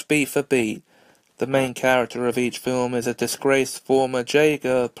 pretty much beat for beat. The main character of each film is a disgraced former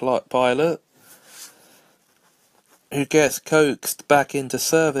Jaeger pilot who gets coaxed back into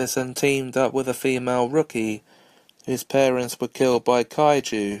service and teamed up with a female rookie whose parents were killed by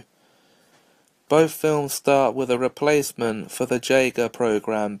kaiju. Both films start with a replacement for the Jaeger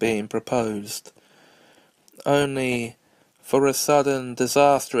program being proposed, only for a sudden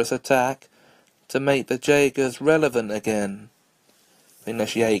disastrous attack to make the Jaegers relevant again. I think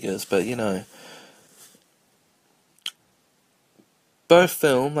that's Jaegers, but you know. Both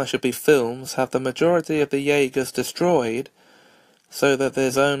films, have the majority of the Jaegers destroyed, so that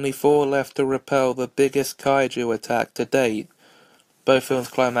there's only 4 left to repel the biggest kaiju attack to date. Both films'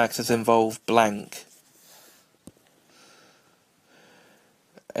 climaxes involve blank.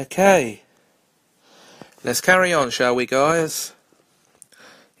 Okay. Let's carry on, shall we, guys?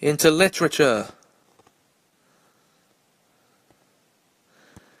 Into literature.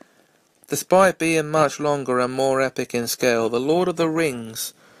 Despite being much longer and more epic in scale, The Lord of the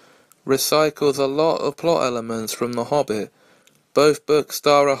Rings recycles a lot of plot elements from The Hobbit. Both books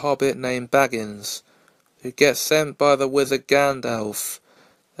star a hobbit named Baggins, who gets sent by the wizard Gandalf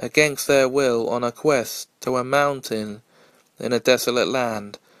against their will on a quest to a mountain in a desolate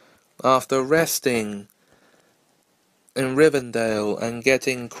land. After resting in Rivendell and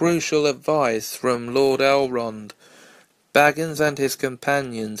getting crucial advice from Lord Elrond, Baggins and his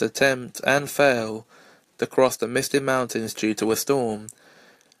companions attempt and fail to cross the misty mountains due to a storm,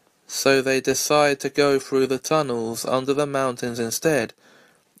 so they decide to go through the tunnels under the mountains instead.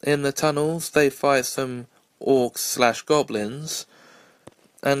 In the tunnels they fight some orcs/goblins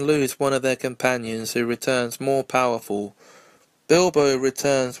and lose one of their companions, who returns more powerful. Bilbo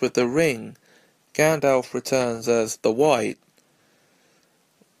returns with the ring. Gandalf returns as the White.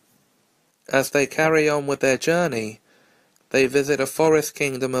 As they carry on with their journey, they visit a forest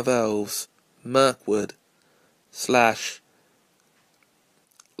kingdom of elves, Mirkwood /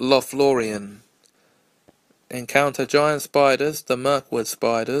 Lothlorien, encounter giant spiders, the Mirkwood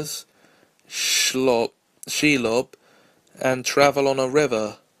spiders, Shelob, and travel on a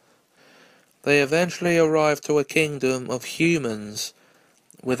river. They eventually arrive to a kingdom of humans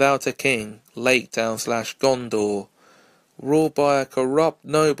without a king, Lake Town / Gondor, ruled by a corrupt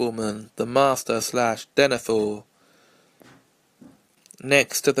nobleman, the Master / Denethor.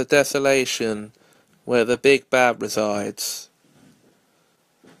 Next to the desolation where the Big Bad resides.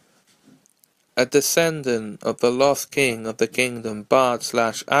 A descendant of the lost king of the kingdom, Bard /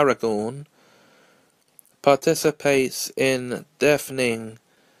 Aragorn, participates in defeating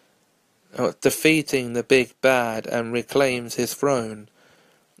the Big Bad and reclaims his throne.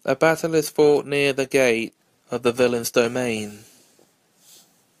 A battle is fought near the gate of the villain's domain.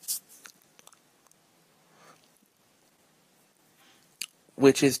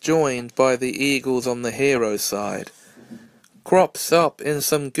 Which is joined by the eagles on the hero's side. Crops up in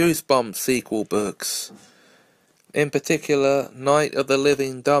some Goosebumps sequel books. In particular, Night of the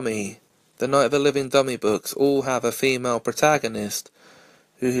Living Dummy. The Night of the Living Dummy books all have a female protagonist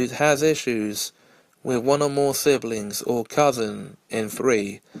who has issues with one or more siblings or cousin in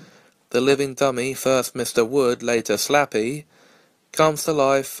 3. The Living Dummy, first Mr. Wood, later Slappy, comes to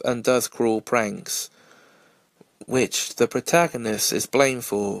life and does cruel pranks, which the protagonist is blamed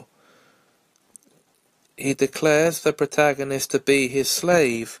for. He declares the protagonist to be his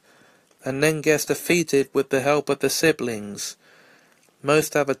slave, and then gets defeated with the help of the siblings.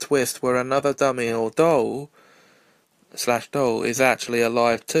 Most have a twist where another dummy or doll is actually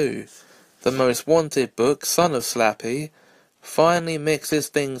alive too. The Most Wanted book, Son of Slappy, finally mixes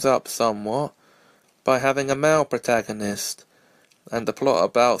things up somewhat by having a male protagonist, and the plot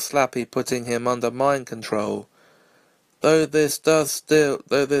about Slappy putting him under mind control. Though this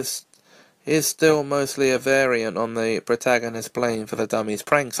is still mostly a variant on the protagonist playing for the dummy's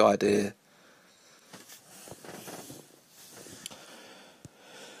pranks idea.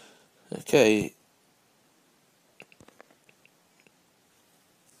 Okay.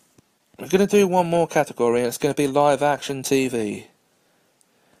 We're going to do one more category, and it's going to be live action TV.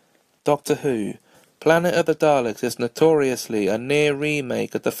 Doctor Who. Planet of the Daleks is notoriously a near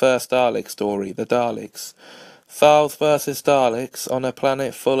remake of the first Dalek story, The Daleks. Thals vs. Daleks on a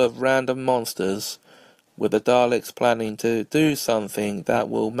planet full of random monsters, with the Daleks planning to do something that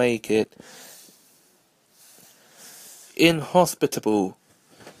will make it inhospitable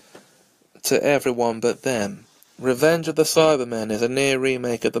to everyone but them. Revenge of the Cybermen is a near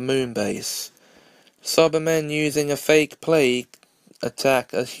remake of the Moonbase. Cybermen using a fake plague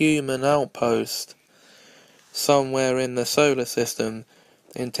attack a human outpost somewhere in the solar system,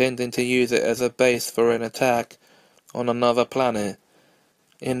 intending to use it as a base for an attack on another planet.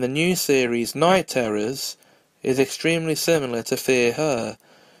 In the new series, Night Terrors is extremely similar to Fear Her,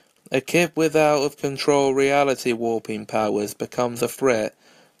 A kid with out-of-control reality warping powers becomes a threat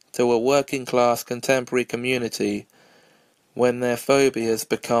to a working-class contemporary community when their phobias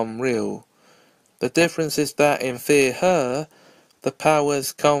become real. The difference is that in Fear Her, the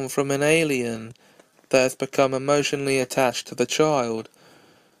powers come from an alien that has become emotionally attached to the child,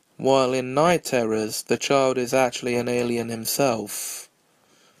 while in Night Terrors, the child is actually an alien himself.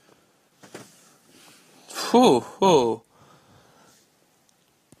 Whew.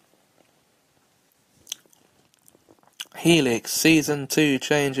 Helix Season 2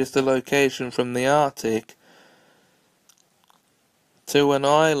 changes the location from the Arctic to an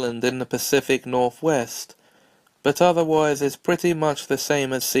island in the Pacific Northwest, but otherwise is pretty much the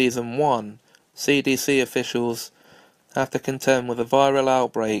same as Season 1. CDC officials have to contend with a viral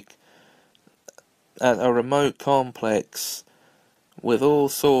outbreak at a remote complex with all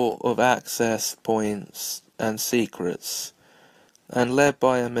sort of access points and secrets, and led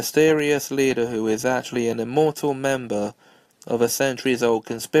by a mysterious leader who is actually an immortal member of a centuries-old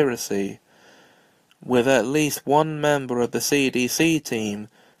conspiracy, with at least one member of the CDC team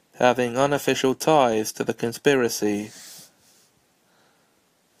having unofficial ties to the conspiracy.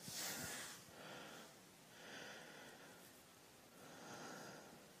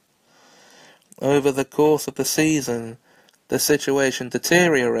 Over the course of the season, the situation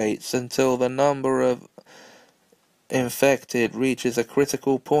deteriorates until the number of infected reaches a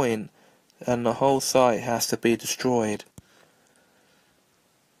critical point and the whole site has to be destroyed.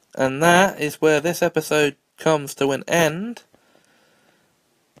 And that is where this episode comes to an end.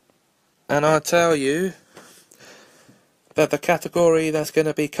 And I'll tell you that the category that's going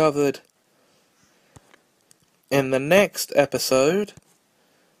to be covered in the next episode,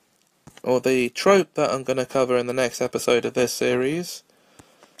 or the trope that I'm going to cover in the next episode of this series,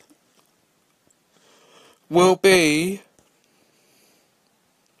 will be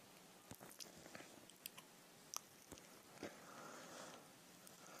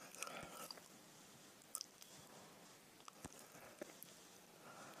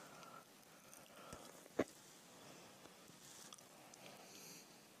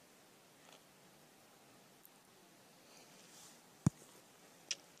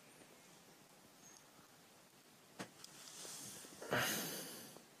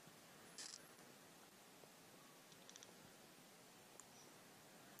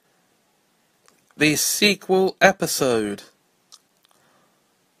the sequel episode.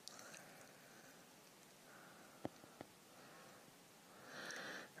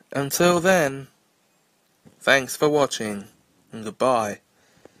 Until then, thanks for watching, and goodbye.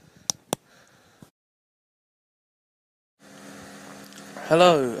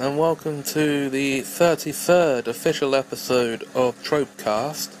 Hello, and welcome to the 33rd official episode of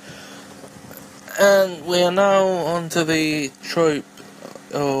TropeCast. And we are now on to the trope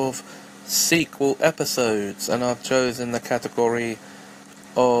of sequel episodes, and I've chosen the category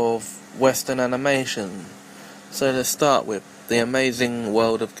of Western animation. So to start with, The Amazing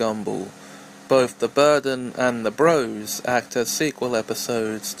World of Gumball. Both The Burden and The Bros act as sequel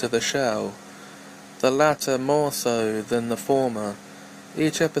episodes to the show, the latter more so than the former.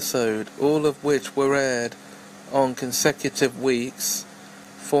 Each episode, all of which were aired on consecutive weeks,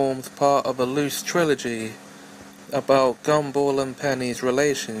 formed part of a loose trilogy about Gumball and Penny's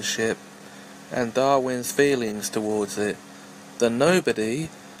relationship and Darwin's feelings towards it. The Nobody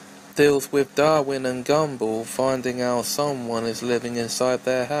deals with Darwin and Gumball finding out someone is living inside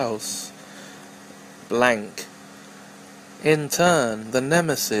their house. Blank. In turn, The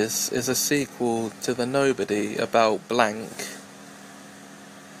Nemesis is a sequel to The Nobody about blank.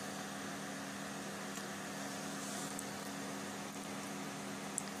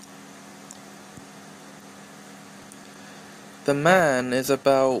 The Man is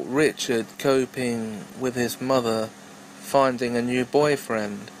about Richard coping with his mother finding a new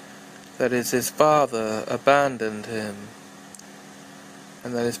boyfriend, that his father abandoned him.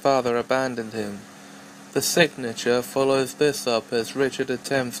 The Signature follows this up as Richard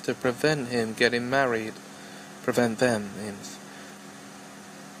attempts to prevent him getting married. Prevent them, means.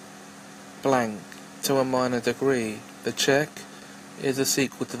 Blank, to a minor degree. The Check is a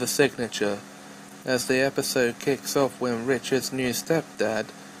sequel to The Signature, as the episode kicks off when Richard's new stepdad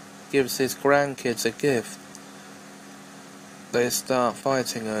gives his grandkids a gift they start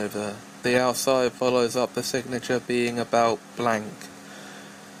fighting over. The Outside follows up The Signature being about blank.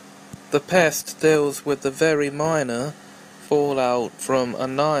 The Pest deals with the very minor fallout from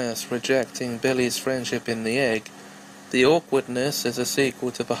Ananias rejecting Billy's friendship in the egg. The Awkwardness is a sequel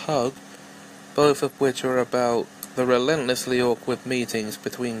to The Hug, both of which are about the relentlessly awkward meetings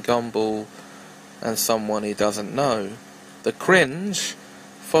between Gumball and someone he doesn't know. The Cringe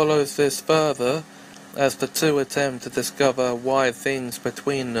follows this further as the two attempt to discover why things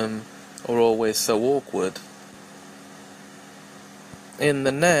between them are always so awkward. In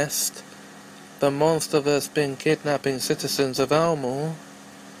The Nest, the monster that's been kidnapping citizens of Elmore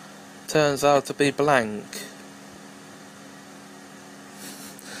turns out to be blank.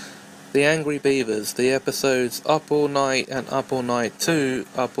 The Angry Beavers, the episodes Up All Night and Up All Night 2,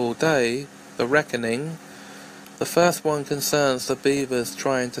 Up All Day, The Reckoning. The first one concerns the beavers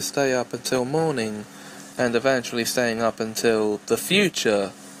trying to stay up until morning, and eventually staying up until the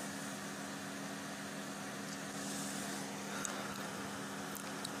future.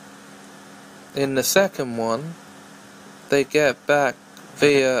 In the second one, they get back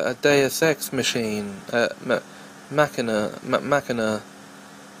via a Deus Ex machine, machina,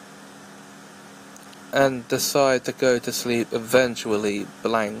 and decide to go to sleep eventually,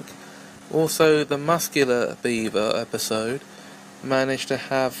 blank. Also, the Muscular Beaver episode managed to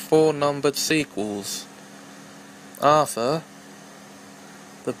have 4 numbered sequels. Arthur,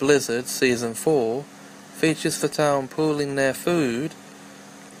 The Blizzard, Season 4, features the town pooling their food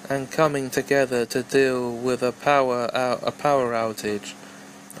and coming together to deal with a power outage.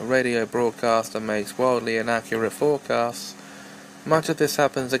 A radio broadcaster makes wildly inaccurate forecasts. Much of this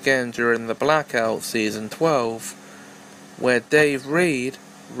happens again during the Blackout, Season 12, where Dave Reed,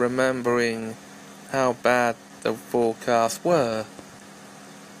 remembering how bad the forecasts were.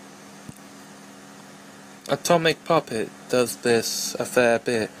 Atomic Puppet does this a fair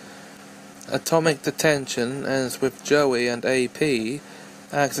bit. Atomic Detention ends with Joey and AP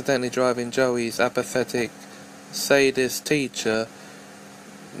accidentally driving Joey's apathetic sadist teacher,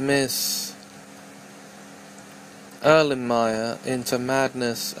 Miss Erlenmeyer, into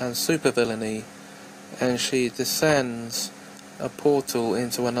madness and supervillainy, and she descends a portal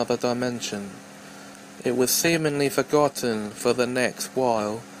into another dimension. It was seemingly forgotten for the next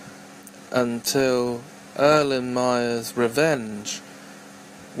while, until Erlenmeyer's Revenge,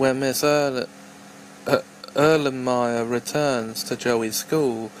 where Miss Erlenmeyer returns to Joey's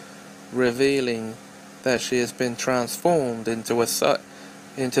school, revealing that she has been transformed into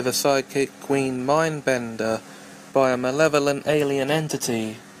the Psychic Queen Mindbender by a malevolent alien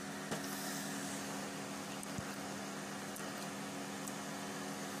entity.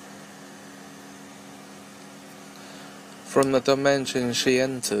 From the dimension she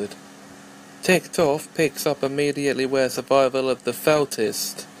entered. Ticked Off picks up immediately where Survival of the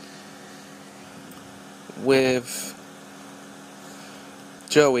Feltist, with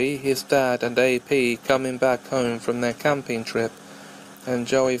Joey, his dad and AP coming back home from their camping trip, and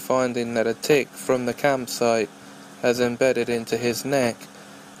Joey finding that a tick from the campsite has embedded into his neck,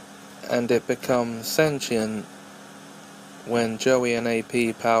 and it becomes sentient when Joey and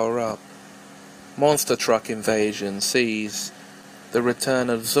AP power up. Monster Truck Invasion sees the return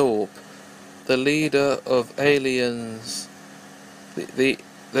of Zorp, the leader of aliens, the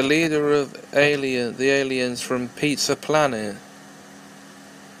leader of the aliens from Pizza Planet.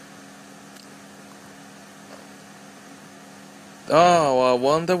 Oh, I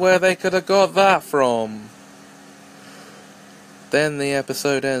wonder where they could have got that from. Then the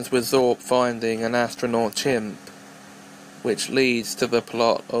episode ends with Zorp finding an astronaut chimp, which leads to the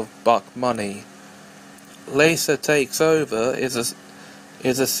plot of Buck Money. Laser Takes Over is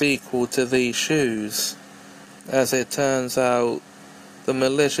a sequel to These Shoes. As it turns out, the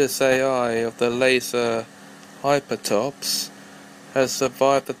malicious AI of the Laser Hypertops has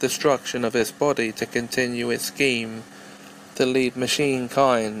survived the destruction of its body to continue its scheme to lead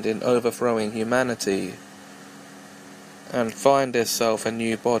machine-kind in overthrowing humanity and find itself a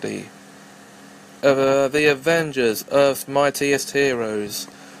new body. The Avengers, Earth's Mightiest Heroes.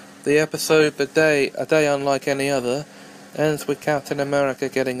 The episode A Day Unlike Any Other ends with Captain America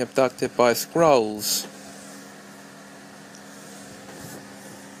getting abducted by Skrulls.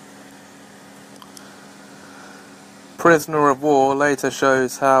 Prisoner of War later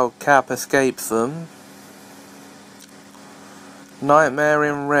shows how Cap escapes them. Nightmare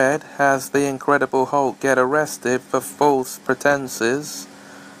in Red has the Incredible Hulk get arrested for false pretenses,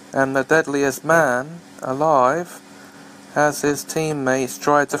 and the Deadliest Man Alive has his teammates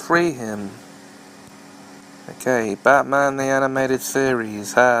try to free him. Okay, Batman the Animated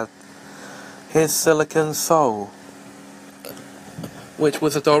Series had His Silicon Soul, which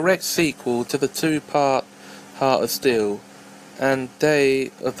was a direct sequel to the 2-part Heart of Steel, and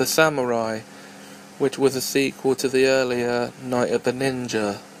Day of the Samurai, which was a sequel to the earlier Night of the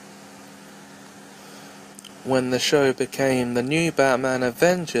Ninja. When the show became the new Batman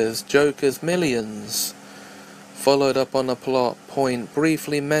Avengers Joker's Millions, followed up on a plot point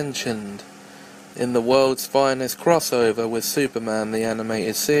briefly mentioned, in the world's finest crossover with Superman the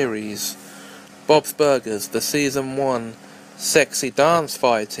Animated Series. Bob's Burgers, the Season 1 sexy dance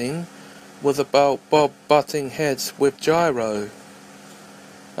fighting, was about Bob butting heads with Gyro,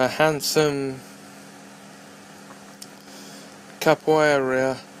 a handsome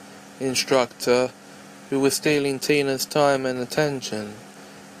capoeira instructor who was stealing Tina's time and attention.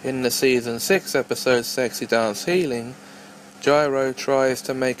 In the Season 6 episode Sexy Dance Healing, Gyro tries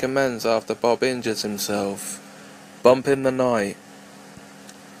to make amends after Bob injures himself. Bump in the Night.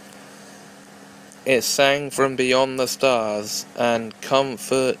 It Sang from Beyond the Stars and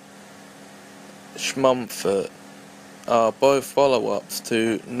Comfort Schmumfort are both follow-ups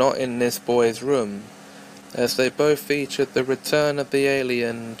to Not in This Boy's Room, as they both featured the return of the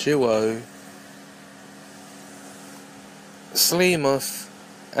alien duo Sleemuth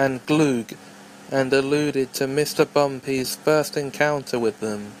and Gloog, and alluded to Mr. Bumpy's first encounter with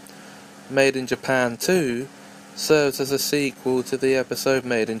them. Made in Japan 2 serves as a sequel to the episode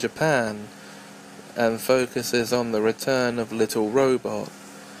Made in Japan, and focuses on the return of Little Robot.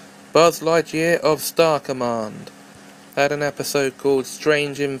 Buzz Lightyear of Star Command had an episode called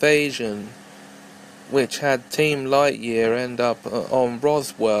Strange Invasion, which had Team Lightyear end up on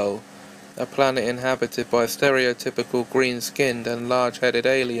Roswell, a planet inhabited by stereotypical green-skinned and large-headed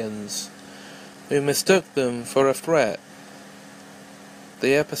aliens, who mistook them for a threat.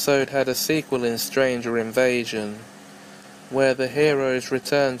 The episode had a sequel in Stranger Invasion, where the heroes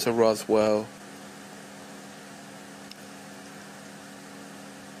returned to Roswell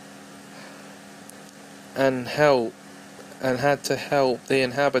and had to help the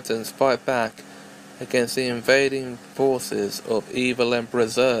inhabitants fight back against the invading forces of evil Emperor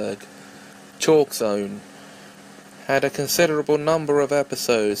Zurg. Chalk Zone had a considerable number of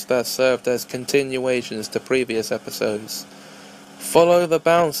episodes that served as continuations to previous episodes. Follow the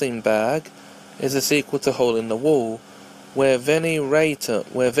Bouncing Bag is a sequel to Hole in the Wall, where Vinnie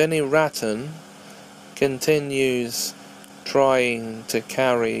Ratton continues trying to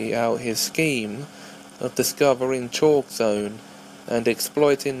carry out his scheme of discovering Chalk Zone and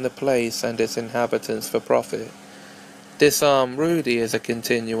exploiting the place and its inhabitants for profit. Disarm Rudy is a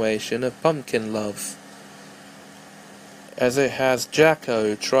continuation of Pumpkin Love, as it has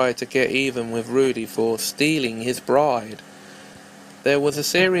Jacko try to get even with Rudy for stealing his bride. There was a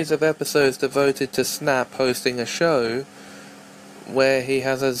series of episodes devoted to Snap hosting a show where he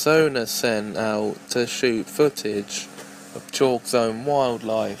has a zoner sent out to shoot footage of Chalk Zone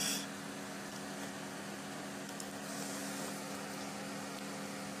wildlife.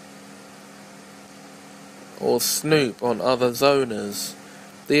 Or Snoop on other zoners.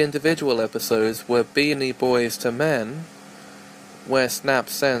 The individual episodes were Beanie Boys to Men, where Snap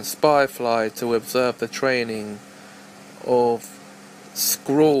sent Spyfly to observe the training of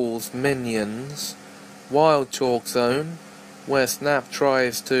Skrull's minions. Wild Chalk Zone, where Snap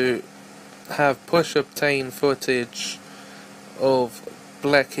tries to have Push obtain footage of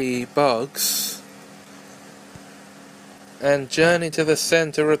Blecky bugs. And Journey to the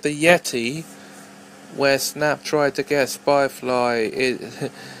Center of the Yeti, where Snap tried to get Spyfly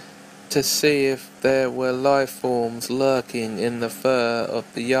to see if there were life forms lurking in the fur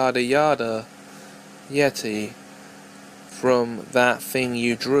of the Yada Yada Yeti from That Thing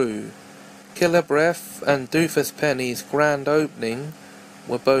You Drew. Killer Breath and Doofus Penny's Grand Opening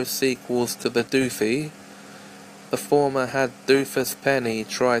were both sequels to The Doofy. The former had Doofus Penny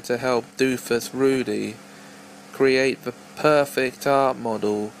try to help Doofus Rudy create the perfect art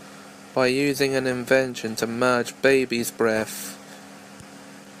model by using an invention to merge baby's breath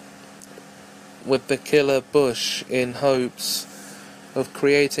with the killer bush in hopes of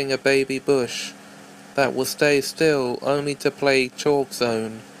creating a baby bush that will stay still only to play Chalk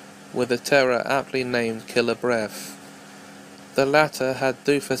Zone with a terror aptly named Killer Breath. The latter had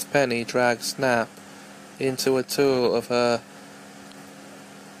Doofus Penny drag Snap into a tour of her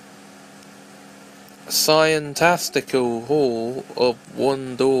Scientastical Hall of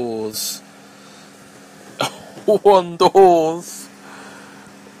Wonders. Wonders!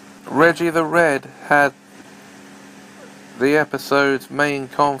 Reggie the Red had the episode's main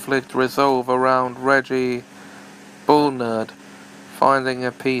conflict resolve around Reggie Bullnerd finding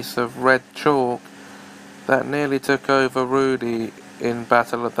a piece of red chalk that nearly took over Rudy in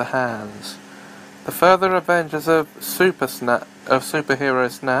Battle of the Hands. The further adventures of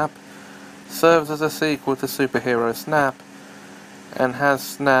Superhero Snap serves as a sequel to Superhero Snap, and has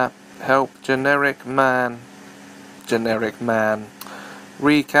Snap help Generic Man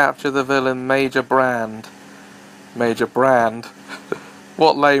recapture the villain Major Brand.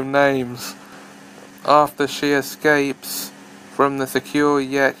 What lame names. After she escapes from the secure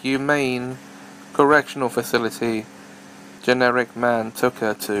yet humane correctional facility generic man took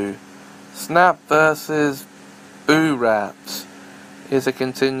her to. Snap vs. Boo Rats is a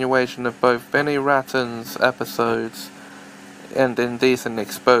continuation of both Benny Ratton's episodes and Indecent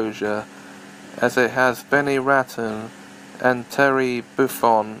Exposure, as it has Benny Ratton and Terry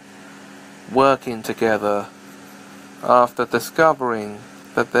Buffon working together after discovering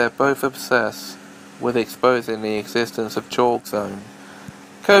that they're both obsessed with exposing the existence of Chalk Zone.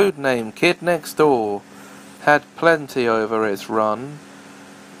 Codename Kid Next Door had plenty over its run.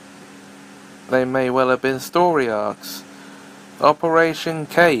 They may well have been story arcs. Operation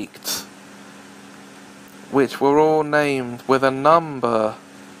Caked, which were all named with a number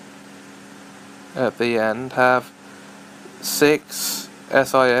at the end, have 6,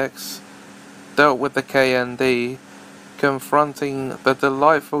 SIX, dealt with the KND, confronting the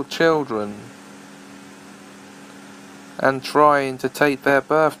delightful children and trying to take their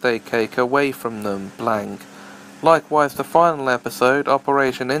birthday cake away from them, blank. Likewise, the final episode,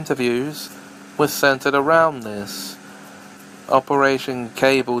 Operation Interviews, was centered around this. Operation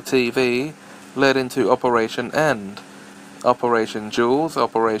Cable TV led into Operation End, Operation Jules,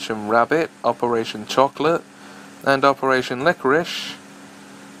 Operation Rabbit, Operation Chocolate, and Operation Licorice,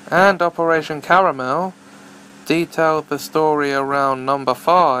 and Operation Caramel detailed the story around Number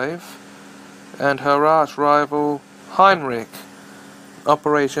 5 and her arch-rival Heinrich.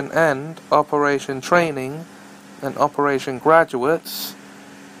 Operation End, Operation Training, and Operation Graduates,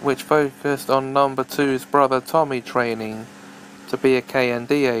 which focused on Number 2's brother Tommy training to be a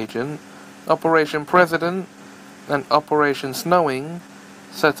KND agent. Operation President and Operation Snowing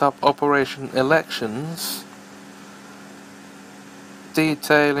set up Operation Elections,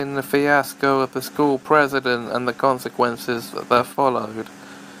 detailing the fiasco of the school president and the consequences that followed.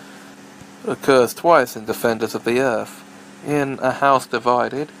 Occurs twice in Defenders of the Earth. In A House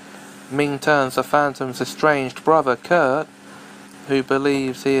Divided, Ming turns the Phantom's estranged brother Kurt, who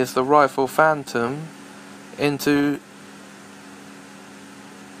believes he is the rightful Phantom, into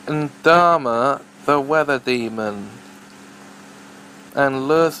Ndama, the Weather Demon, and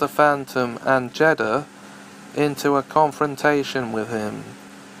lures the Phantom and Jeddah into a confrontation with him.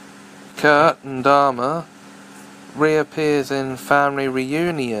 Kurt Ndama reappears in Family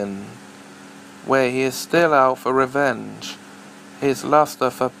Reunion, where he is still out for revenge. His lust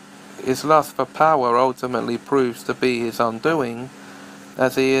for power ultimately proves to be his undoing,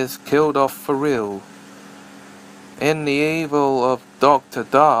 as he is killed off for real. In The Evil of Dr.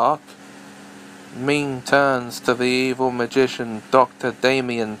 Dark, Ming turns to the evil magician Dr.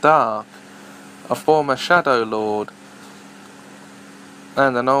 Damien Dark, a former Shadow Lord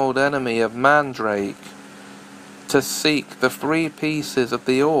and an old enemy of Mandrake, to seek the 3 pieces of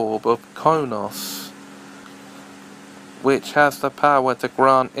the Orb of Konos, which has the power to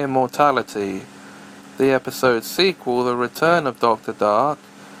grant immortality. The episode's sequel, The Return of Dr. Dark,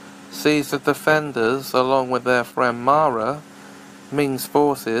 sees the Defenders, along with their friend Mara, Ming's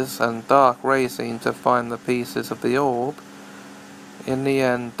forces, and Dark racing to find the pieces of the orb. In the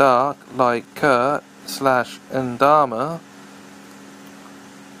end, Dark, like Kurt / Ndama,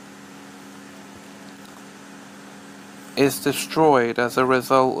 is destroyed as a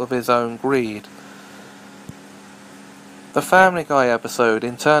result of his own greed. The Family Guy episode,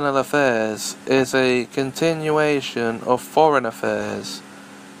 Internal Affairs, is a continuation of Foreign Affairs.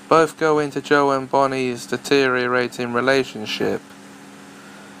 Both go into Joe and Bonnie's deteriorating relationship.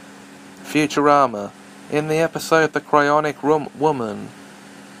 Futurama. In the episode The Cryonic Woman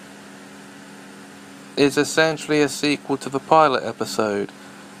is essentially a sequel to the pilot episode,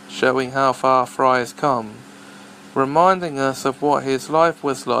 showing how far Fry's come, reminding us of what his life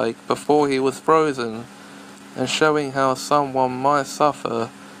was like before he was frozen, and showing how someone might suffer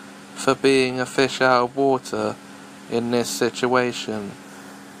for being a fish out of water in this situation.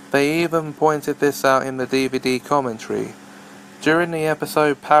 They even pointed this out in the DVD commentary. During the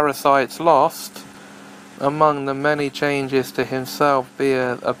episode Parasites Lost, among the many changes to himself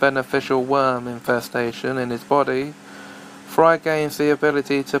via a beneficial worm infestation in his body, Fry gains the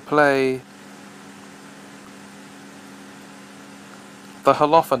ability to play the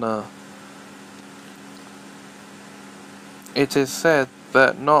holophona. It is said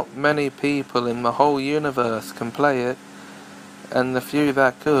that not many people in the whole universe can play it, and the few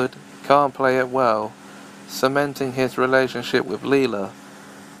that could can't play it well, cementing his relationship with Leela.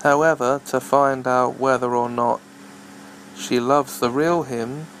 However, to find out whether or not she loves the real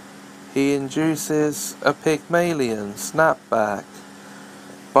him, he induces a Pygmalion snapback.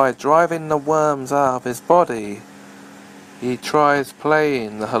 By driving the worms out of his body, he tries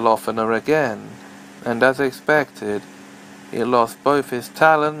playing the holophona again, and as expected, he lost both his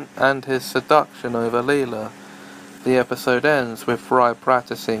talent and his seduction over Leela. The episode ends with Fry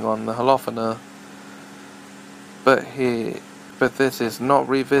practicing on the holophony, but this is not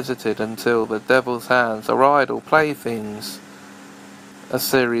revisited until The Devil's Hands Are Idle Playthings, a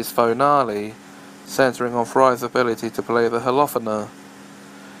series finale centering on Fry's ability to play the holophony.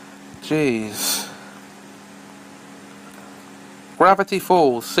 Jeez. Gravity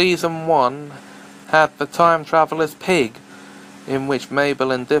Falls Season 1 had the Time Traveler's Pig, in which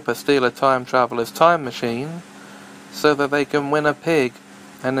Mabel and Dipper steal a time traveler's time machine so that they can win a pig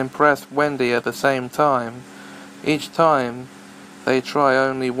and impress Wendy at the same time. Each time they try,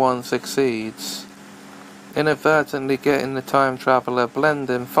 only one succeeds, inadvertently getting the time traveler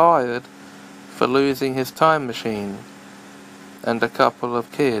Blendin fired for losing his time machine and a couple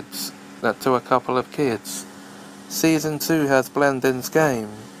of kids. Season 2 has Blendin's Game,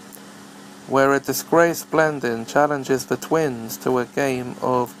 where a disgraced Blendin challenges the twins to a game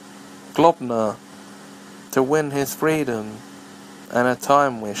of Globner to win his freedom and a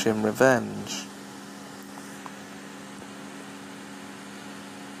time wish in revenge.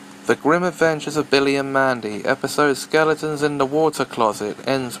 The Grim Adventures of Billy and Mandy, episode Skeletons in the Water Closet,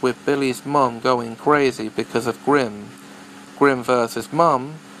 ends with Billy's mum going crazy because of Grim versus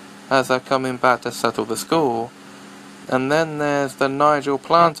Mum, as they're coming back to settle the score. And then there's the Nigel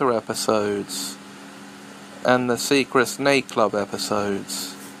Planter episodes and the Secret Snake Club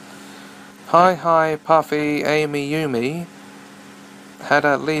episodes. Hi Hi, Puffy, Amy, Yumi had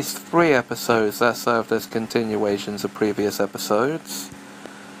at least 3 episodes that served as continuations of previous episodes.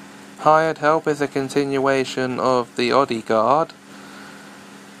 Hired Help is a continuation of The Oddie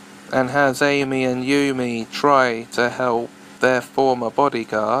and has Amy and Yumi try to help their former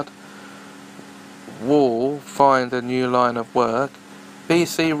bodyguard, Wall, find a new line of work.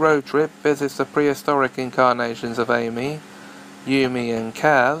 BC Road Trip visits the prehistoric incarnations of Amy, Yumi and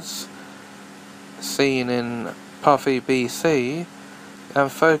Kaz, seen in Puffy BC,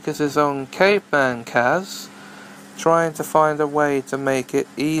 and focuses on Caveman Kaz, trying to find a way to make it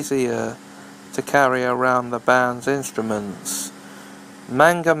easier to carry around the band's instruments.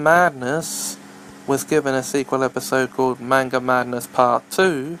 Manga Madness was given a sequel episode called Manga Madness Part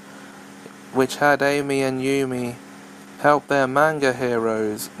 2, which had Amy and Yumi help their manga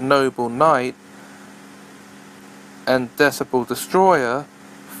heroes, Noble Knight and Decibel Destroyer,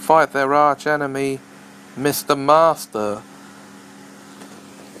 fight their arch enemy, Mr. Master,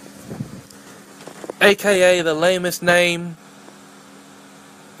 aka the lamest name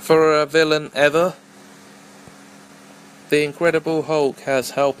for a villain ever. The Incredible Hulk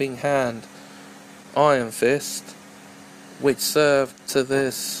has Helping Hand, Iron Fist, which served to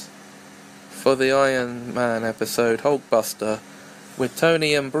this for the Iron Man episode Hulkbuster, with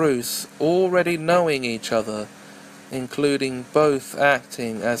Tony and Bruce already knowing each other, including both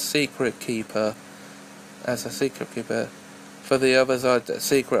acting as a secret keeper for the other's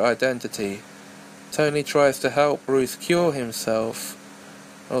secret identity. Tony tries to help Bruce cure himself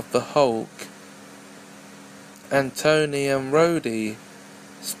of the Hulk, and Tony and Rhodey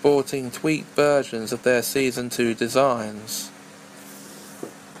sporting tweaked versions of their Season 2 designs.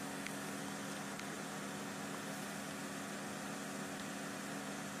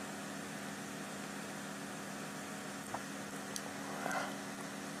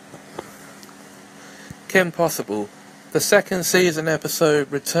 Kim Possible. The second season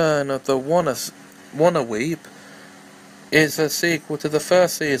episode Return of the Wanna Weep is a sequel to the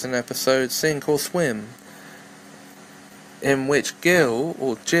first season episode Sink or Swim, in which Gil,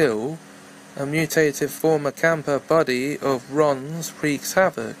 or Jill, a mutated former camper buddy of Ron's, wreaks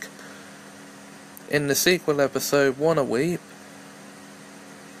havoc. In the sequel episode Wanna Weep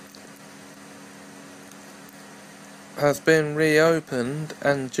has been reopened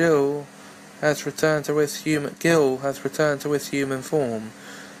and Gil has returned to his human form.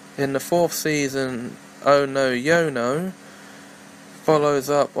 In the fourth season, Oh No Yono follows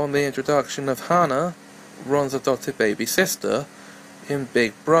up on the introduction of Hannah, Ron's adopted baby sister, in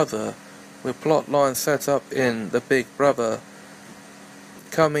Big Brother, with plot lines set up in the Big Brother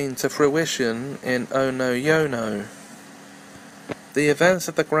coming to fruition in Oh No Yono. The events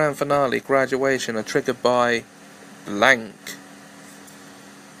of the grand finale graduation are triggered by blank.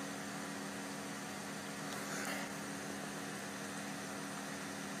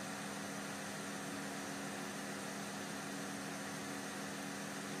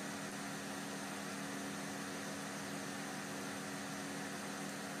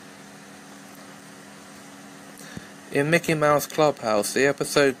 In Mickey Mouse Clubhouse, the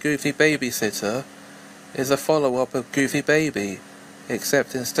episode Goofy Babysitter is a follow-up of Goofy Baby,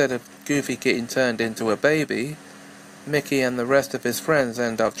 except instead of Goofy getting turned into a baby, Mickey and the rest of his friends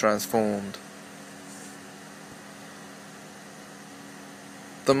end up transformed.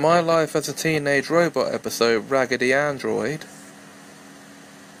 The My Life as a Teenage Robot episode, Raggedy Android,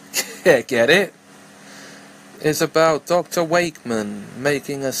 yeah, get it? Is about Dr. Wakeman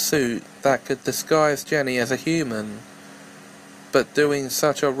making a suit that could disguise Jenny as a human, but doing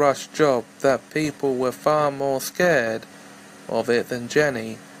such a rushed job that people were far more scared of it than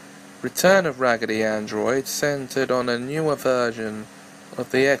Jenny. Return of Raggedy Android centered on a newer version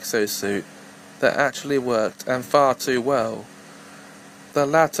of the exosuit that actually worked, and far too well. The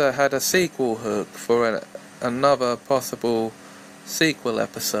latter had a sequel hook for another possible sequel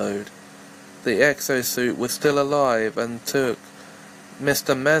episode. The exosuit was still alive and took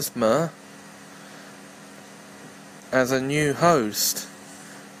Mr. Mesmer as a new host,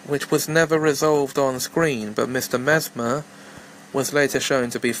 which was never resolved on screen, but Mr. Mesmer was later shown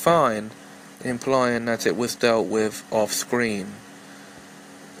to be fine, implying that it was dealt with off-screen.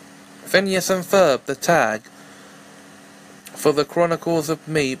 Phineas and Ferb, the tag for the Chronicles of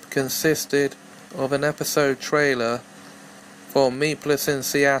Meep, consisted of an episode trailer for Meepless in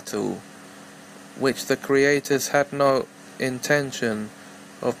Seattle, which the creators had no intention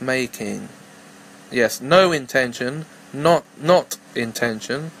of making. Yes, no intention, not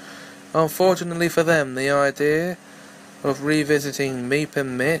intention. Unfortunately for them, the idea of revisiting Meep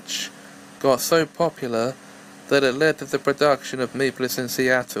and Mitch got so popular that it led to the production of Meepless in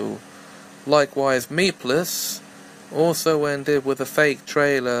Seattle. Likewise, Meepless also ended with a fake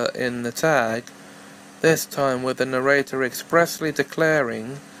trailer in the tag, this time with the narrator expressly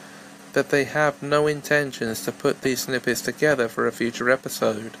declaring that they have no intentions to put these snippets together for a future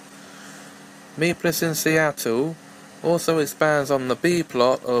episode. Meepless in Seattle also expands on the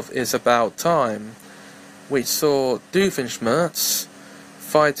B-plot of Is About Time, which saw Doofenshmirtz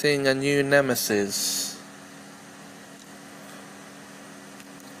fighting a new nemesis.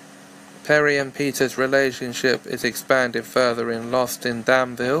 Perry and Peter's relationship is expanded further in Lost in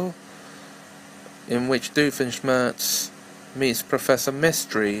Danville, in which Doofenshmirtz meets Professor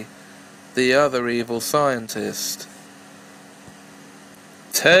Mystery, the other evil scientist.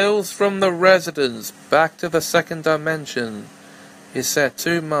 Tales from the Residence, Back to the Second Dimension, is set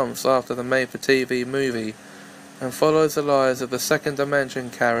 2 months after the made-for-TV movie and follows the lives of the Second Dimension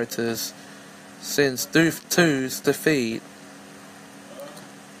characters since Doof 2's defeat.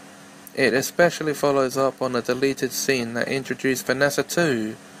 It especially follows up on a deleted scene that introduced Vanessa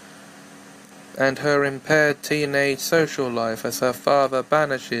 2 and her impaired teenage social life as her father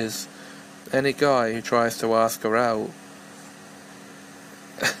banishes any guy who tries to ask her out.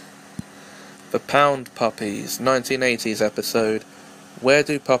 The Pound Puppies, 1980s episode, Where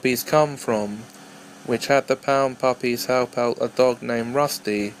Do Puppies Come From?, which had the Pound Puppies help out a dog named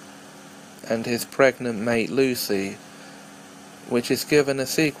Rusty and his pregnant mate Lucy, which is given a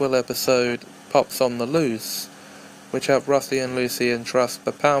sequel episode, Pups on the Loose, which help Rusty and Lucy entrust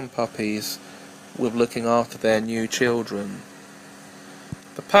the Pound Puppies with looking after their new children.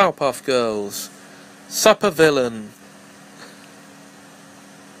 The Powerpuff Girls, Supervillain.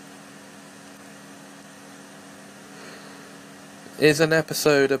 Is an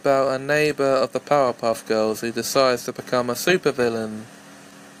episode about a neighbour of the Powerpuff Girls who decides to become a supervillain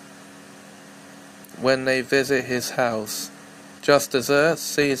when they visit his house. Just as Earth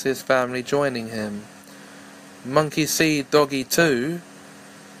sees his family joining him. Monkey See Doggy 2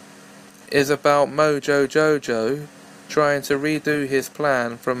 is about Mojo Jojo trying to redo his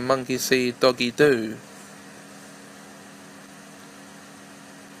plan from Monkey See Doggy Do.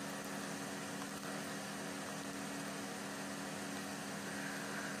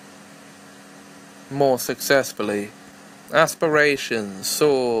 More successfully, Aspirations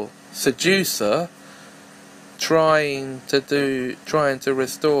saw Seducer trying to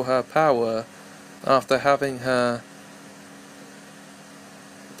restore her power after having her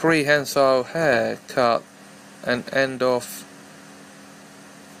prehensile hair cut and end off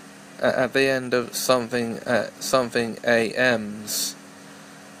at the end of something AMs.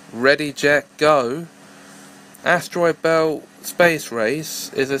 Ready Jet Go. Asteroid Belt Space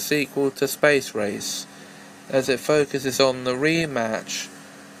Race is a sequel to Space Race, as it focuses on the rematch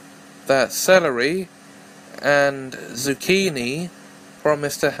that Celery and Zucchini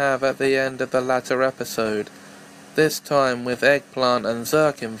promised to have at the end of the latter episode, this time with Eggplant and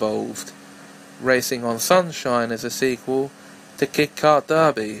Zerk involved. Racing on Sunshine is a sequel to Kit Kat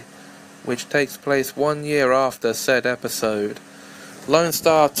Derby, which takes place 1 year after said episode. Lone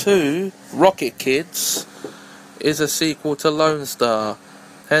Star 2, Rocket Kids, is a sequel to Lone Star,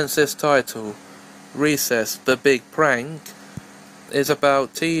 hence its title. Recess, The Big Prank, is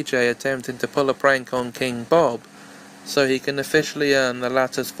about TJ attempting to pull a prank on King Bob, so he can officially earn the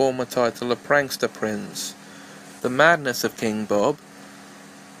latter's former title of Prankster Prince. The madness of King Bob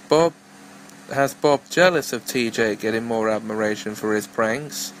has Bob jealous of TJ getting more admiration for his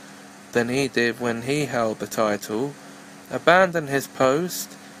pranks than he did when he held the title, abandon his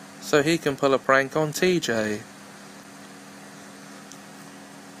post so he can pull a prank on TJ.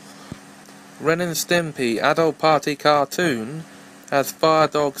 Ren and Stimpy Adult Party Cartoon has Fire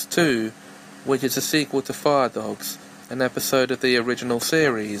Dogs 2, which is a sequel to Fire Dogs, an episode of the original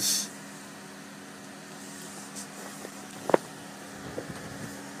series.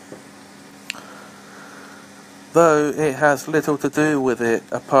 Though it has little to do with it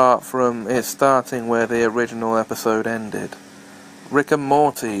apart from it starting where the original episode ended. Rick and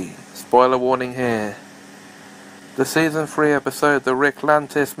Morty, spoiler warning here. The Season 3 episode The Rick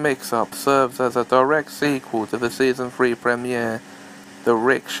Lantis Mix-Up serves as a direct sequel to the Season 3 premiere, The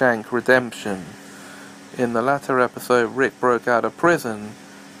Rick Shank Redemption. In the latter episode, Rick broke out of prison,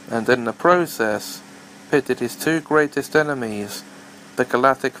 and in the process, pitted his two greatest enemies, the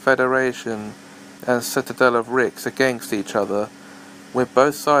Galactic Federation and Citadel of Ricks, against each other, with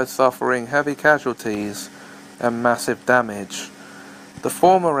both sides suffering heavy casualties and massive damage. The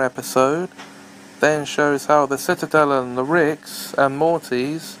former episode then shows how the Citadel and the Ricks and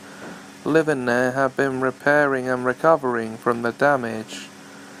Mortys living there have been repairing and recovering from the damage,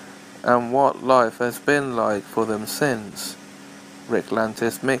 and what life has been like for them since. Rick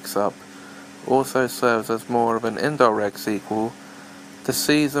Lantis Mix-Up also serves as more of an indirect sequel to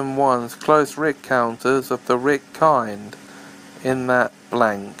Season 1's close Rick counters of the Rick kind, in that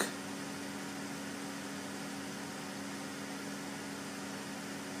blank.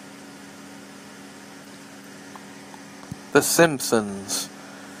 The Simpsons.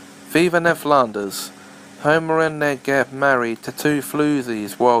 Viva Ned Flanders. Homer and Ned get married to two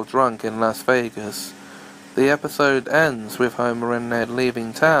floozies while drunk in Las Vegas. The episode ends with Homer and Ned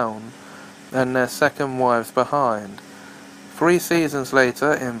leaving town, and their second wives behind. 3 seasons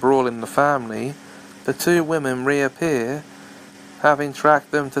later, in Brawl in the Family, the two women reappear, having tracked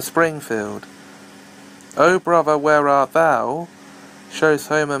them to Springfield. Oh Brother, Where Art Thou? Shows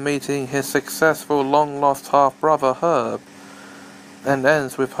Homer meeting his successful long-lost half-brother Herb, and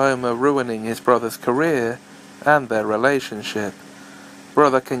ends with Homer ruining his brother's career and their relationship.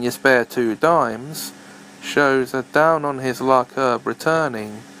 Brother, Can You Spare 2 Dimes? Shows a down-on-his-luck Herb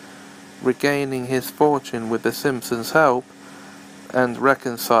returning, regaining his fortune with the Simpsons' help, and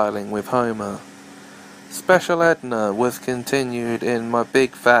reconciling with Homer. Special Edna was continued in My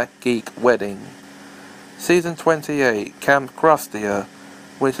Big Fat Geek Wedding. Season 28, Camp Krustia,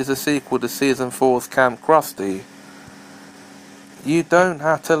 which is a sequel to Season 4's Camp Krusty. You Don't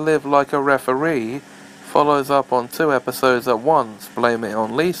Have to Live Like a Referee follows up on 2 episodes at once, Blame It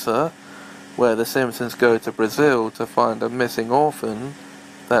on Lisa, where the Simpsons go to Brazil to find a missing orphan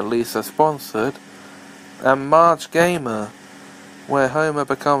that Lisa sponsored, and Marge Gamer, where Homer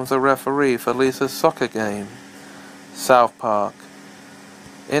becomes a referee for Lisa's soccer game. South Park.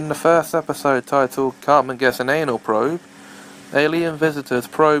 In the first episode titled Cartman Gets an Anal Probe, alien visitors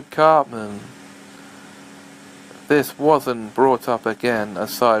probe Cartman. This wasn't brought up again,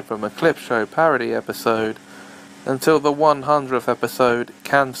 aside from a clip show parody episode, until the 100th episode,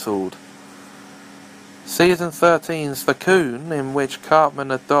 cancelled. Season 13's The Coon, in which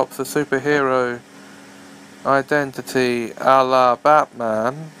Cartman adopts a superhero identity a la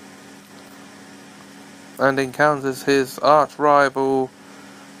Batman and encounters his arch-rival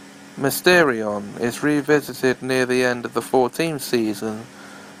Mysterion, is revisited near the end of the 14th season,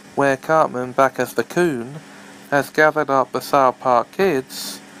 where Cartman, back as the Coon, has gathered up the South Park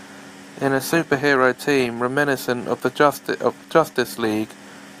kids in a superhero team reminiscent of the Justice League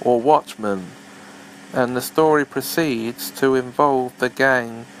or Watchmen, and the story proceeds to involve the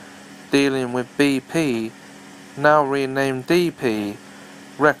gang dealing with BP, now renamed DP,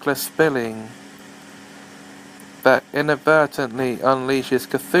 reckless spilling that inadvertently unleashes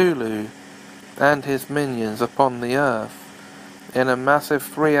Cthulhu and his minions upon the Earth in a massive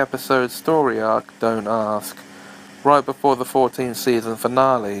 3-episode story arc, don't ask, right before the 14th season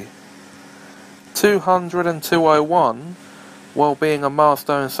finale. 200 and 201, while being a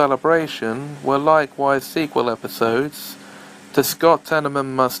milestone celebration, were likewise sequel episodes to Scott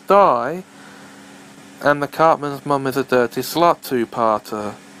Tenorman Must Die and The Cartman's Mum is a Dirty Slut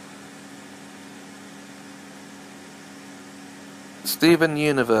 2-parter. Steven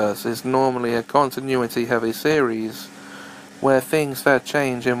Universe is normally a continuity-heavy series, where things that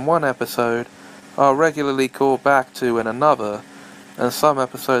change in one episode are regularly called back to in another, and some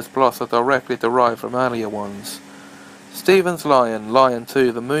episodes' plots are directly derived from earlier ones. Steven's Lion, Lion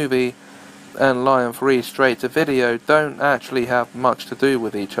 2 the movie, and Lion 3 straight to video don't actually have much to do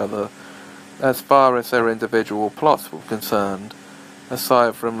with each other as far as their individual plots were concerned,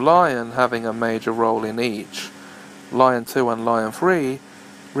 aside from Lion having a major role in each. Lion 2 and Lion 3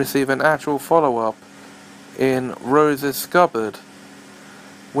 receive an actual follow-up in Rose's Cupboard,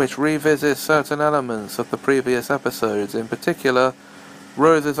 which revisits certain elements of the previous episodes, in particular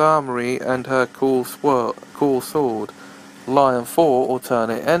Rose's armory and her cool sword. Lion 4,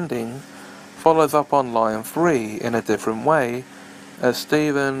 alternate ending, follows up on Lion 3 in a different way, as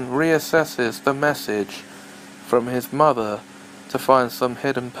Stephen reassesses the message from his mother to find some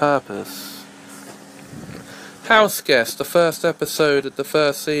hidden purpose. House Guest, the first episode of the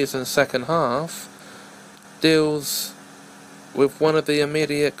first season's second half, deals with one of the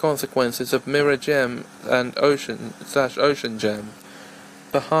immediate consequences of Mirror Gem and Ocean Gem,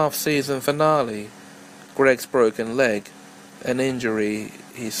 the half-season finale, Greg's broken leg, an injury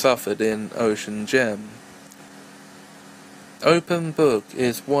he suffered in Ocean Gem. Open Book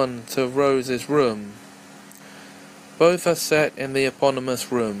is one to Rose's room. Both are set in the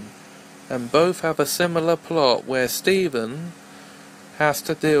eponymous room, and both have a similar plot where Stephen has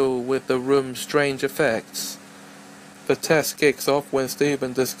to deal with the room's strange effects. The test kicks off when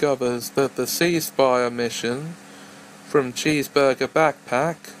Stephen discovers that the Ceasefire mission from Cheeseburger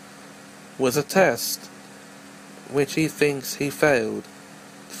Backpack was a test, which he thinks he failed.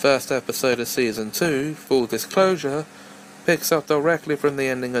 The first episode of Season 2, full disclosure, picks up directly from the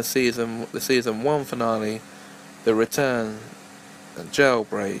ending of the Season 1 finale, The Return and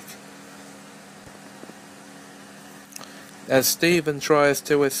Jailbreak. As Stephen tries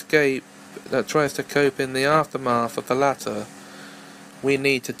to cope in the aftermath of the latter, We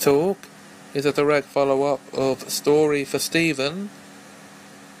Need to Talk is a direct follow-up of Story for Stephen.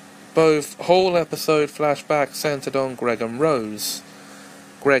 Both whole episode flashbacks centered on Greg and Rose.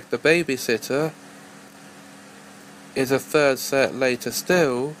 Greg the Babysitter is a third set later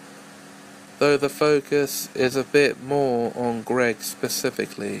still, though the focus is a bit more on Greg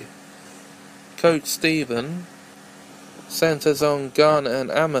specifically. Coach Stephen centers on Garnet and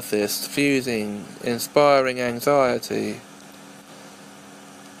Amethyst fusing, inspiring anxiety,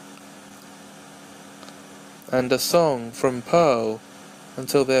 and a song from Pearl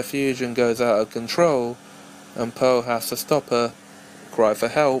until their fusion goes out of control and Pearl has to stop her. Cry for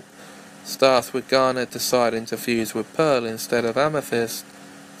Help starts with Garnet deciding to fuse with Pearl instead of Amethyst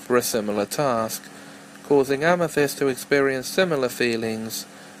for a similar task, causing Amethyst to experience similar feelings,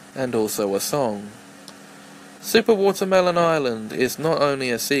 and also a song. Super Watermelon Island is not only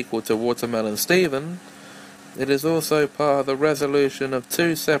a sequel to Watermelon Steven, it is also part of the resolution of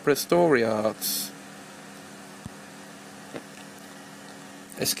two separate story arcs.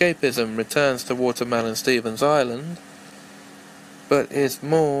 Escapism returns to Watermelon Steven's island, but is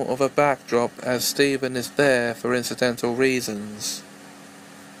more of a backdrop as Stephen is there for incidental reasons.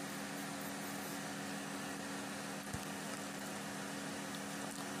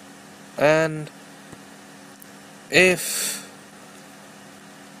 And if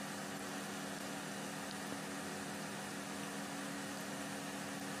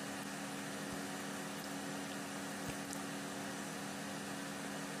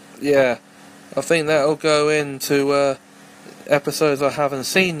I think that'll go into episodes I haven't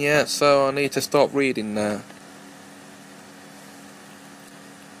seen yet, so I need to stop reading now.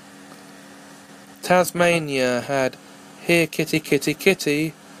 Tasmania had Here Kitty Kitty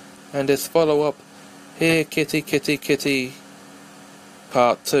Kitty, and its follow-up Here Kitty Kitty Kitty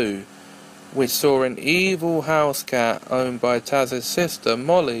Part 2, which saw an evil house cat owned by Taz's sister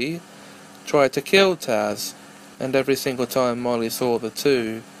Molly try to kill Taz, and every single time Molly saw the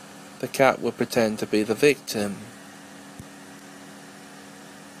two, the cat would pretend to be the victim.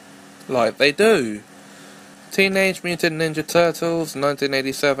 Like they do. Teenage Mutant Ninja Turtles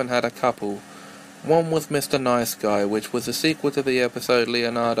 1987 had a couple. One was Mr. Nice Guy, which was a sequel to the episode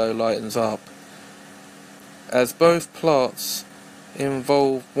Leonardo Lightens Up. As both plots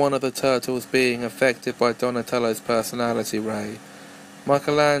involve one of the turtles being affected by Donatello's personality ray,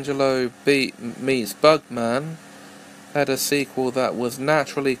 Michelangelo meets Bugman had a sequel that was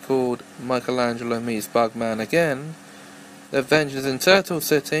naturally called Michelangelo meets Bugman Again. Adventures in Turtle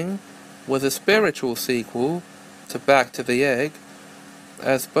Sitting was a spiritual sequel to Back to the Egg,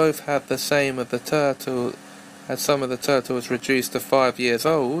 as both had the same of the turtle, had some of the turtles reduced to 5 years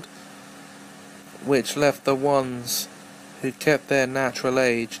old, which left the ones who kept their natural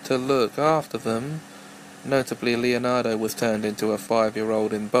age to look after them. Notably, Leonardo was turned into a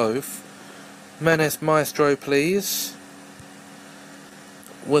 5-year-old in both. Menace Maestro Please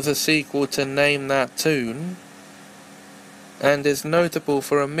was a sequel to Name That Tune, and is notable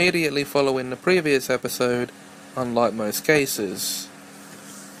for immediately following the previous episode, unlike most cases.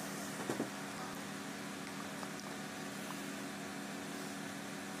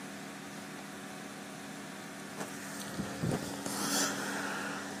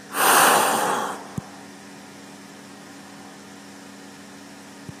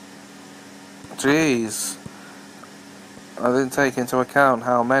 Jeez, I didn't take into account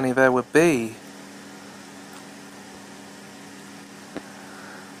how many there would be.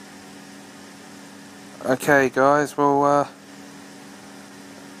 Okay guys, we'll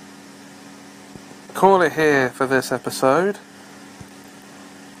call it here for this episode.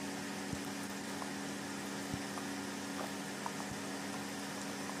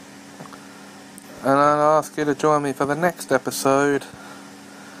 And I'll ask you to join me for the next episode,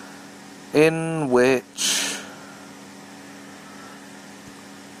 in which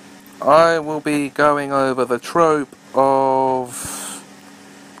I will be going over the trope of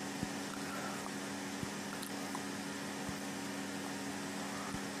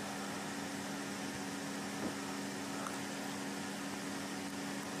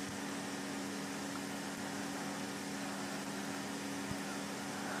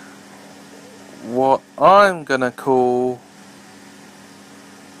what I'm gonna call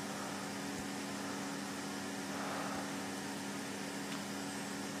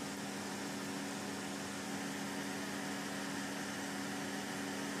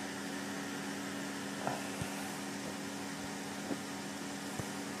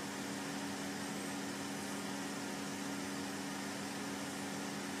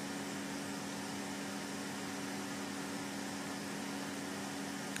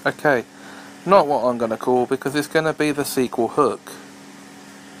okay, not what I'm gonna call, because it's gonna be the sequel hook.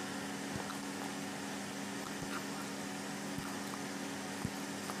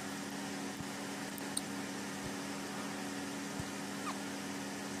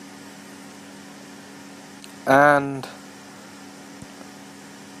 And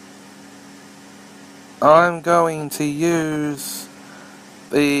I'm going to use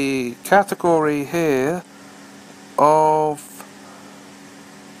the category here of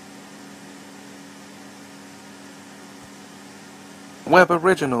Web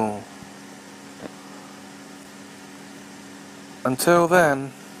Original. Until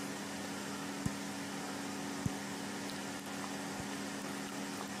then,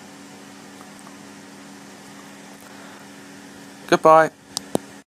 goodbye.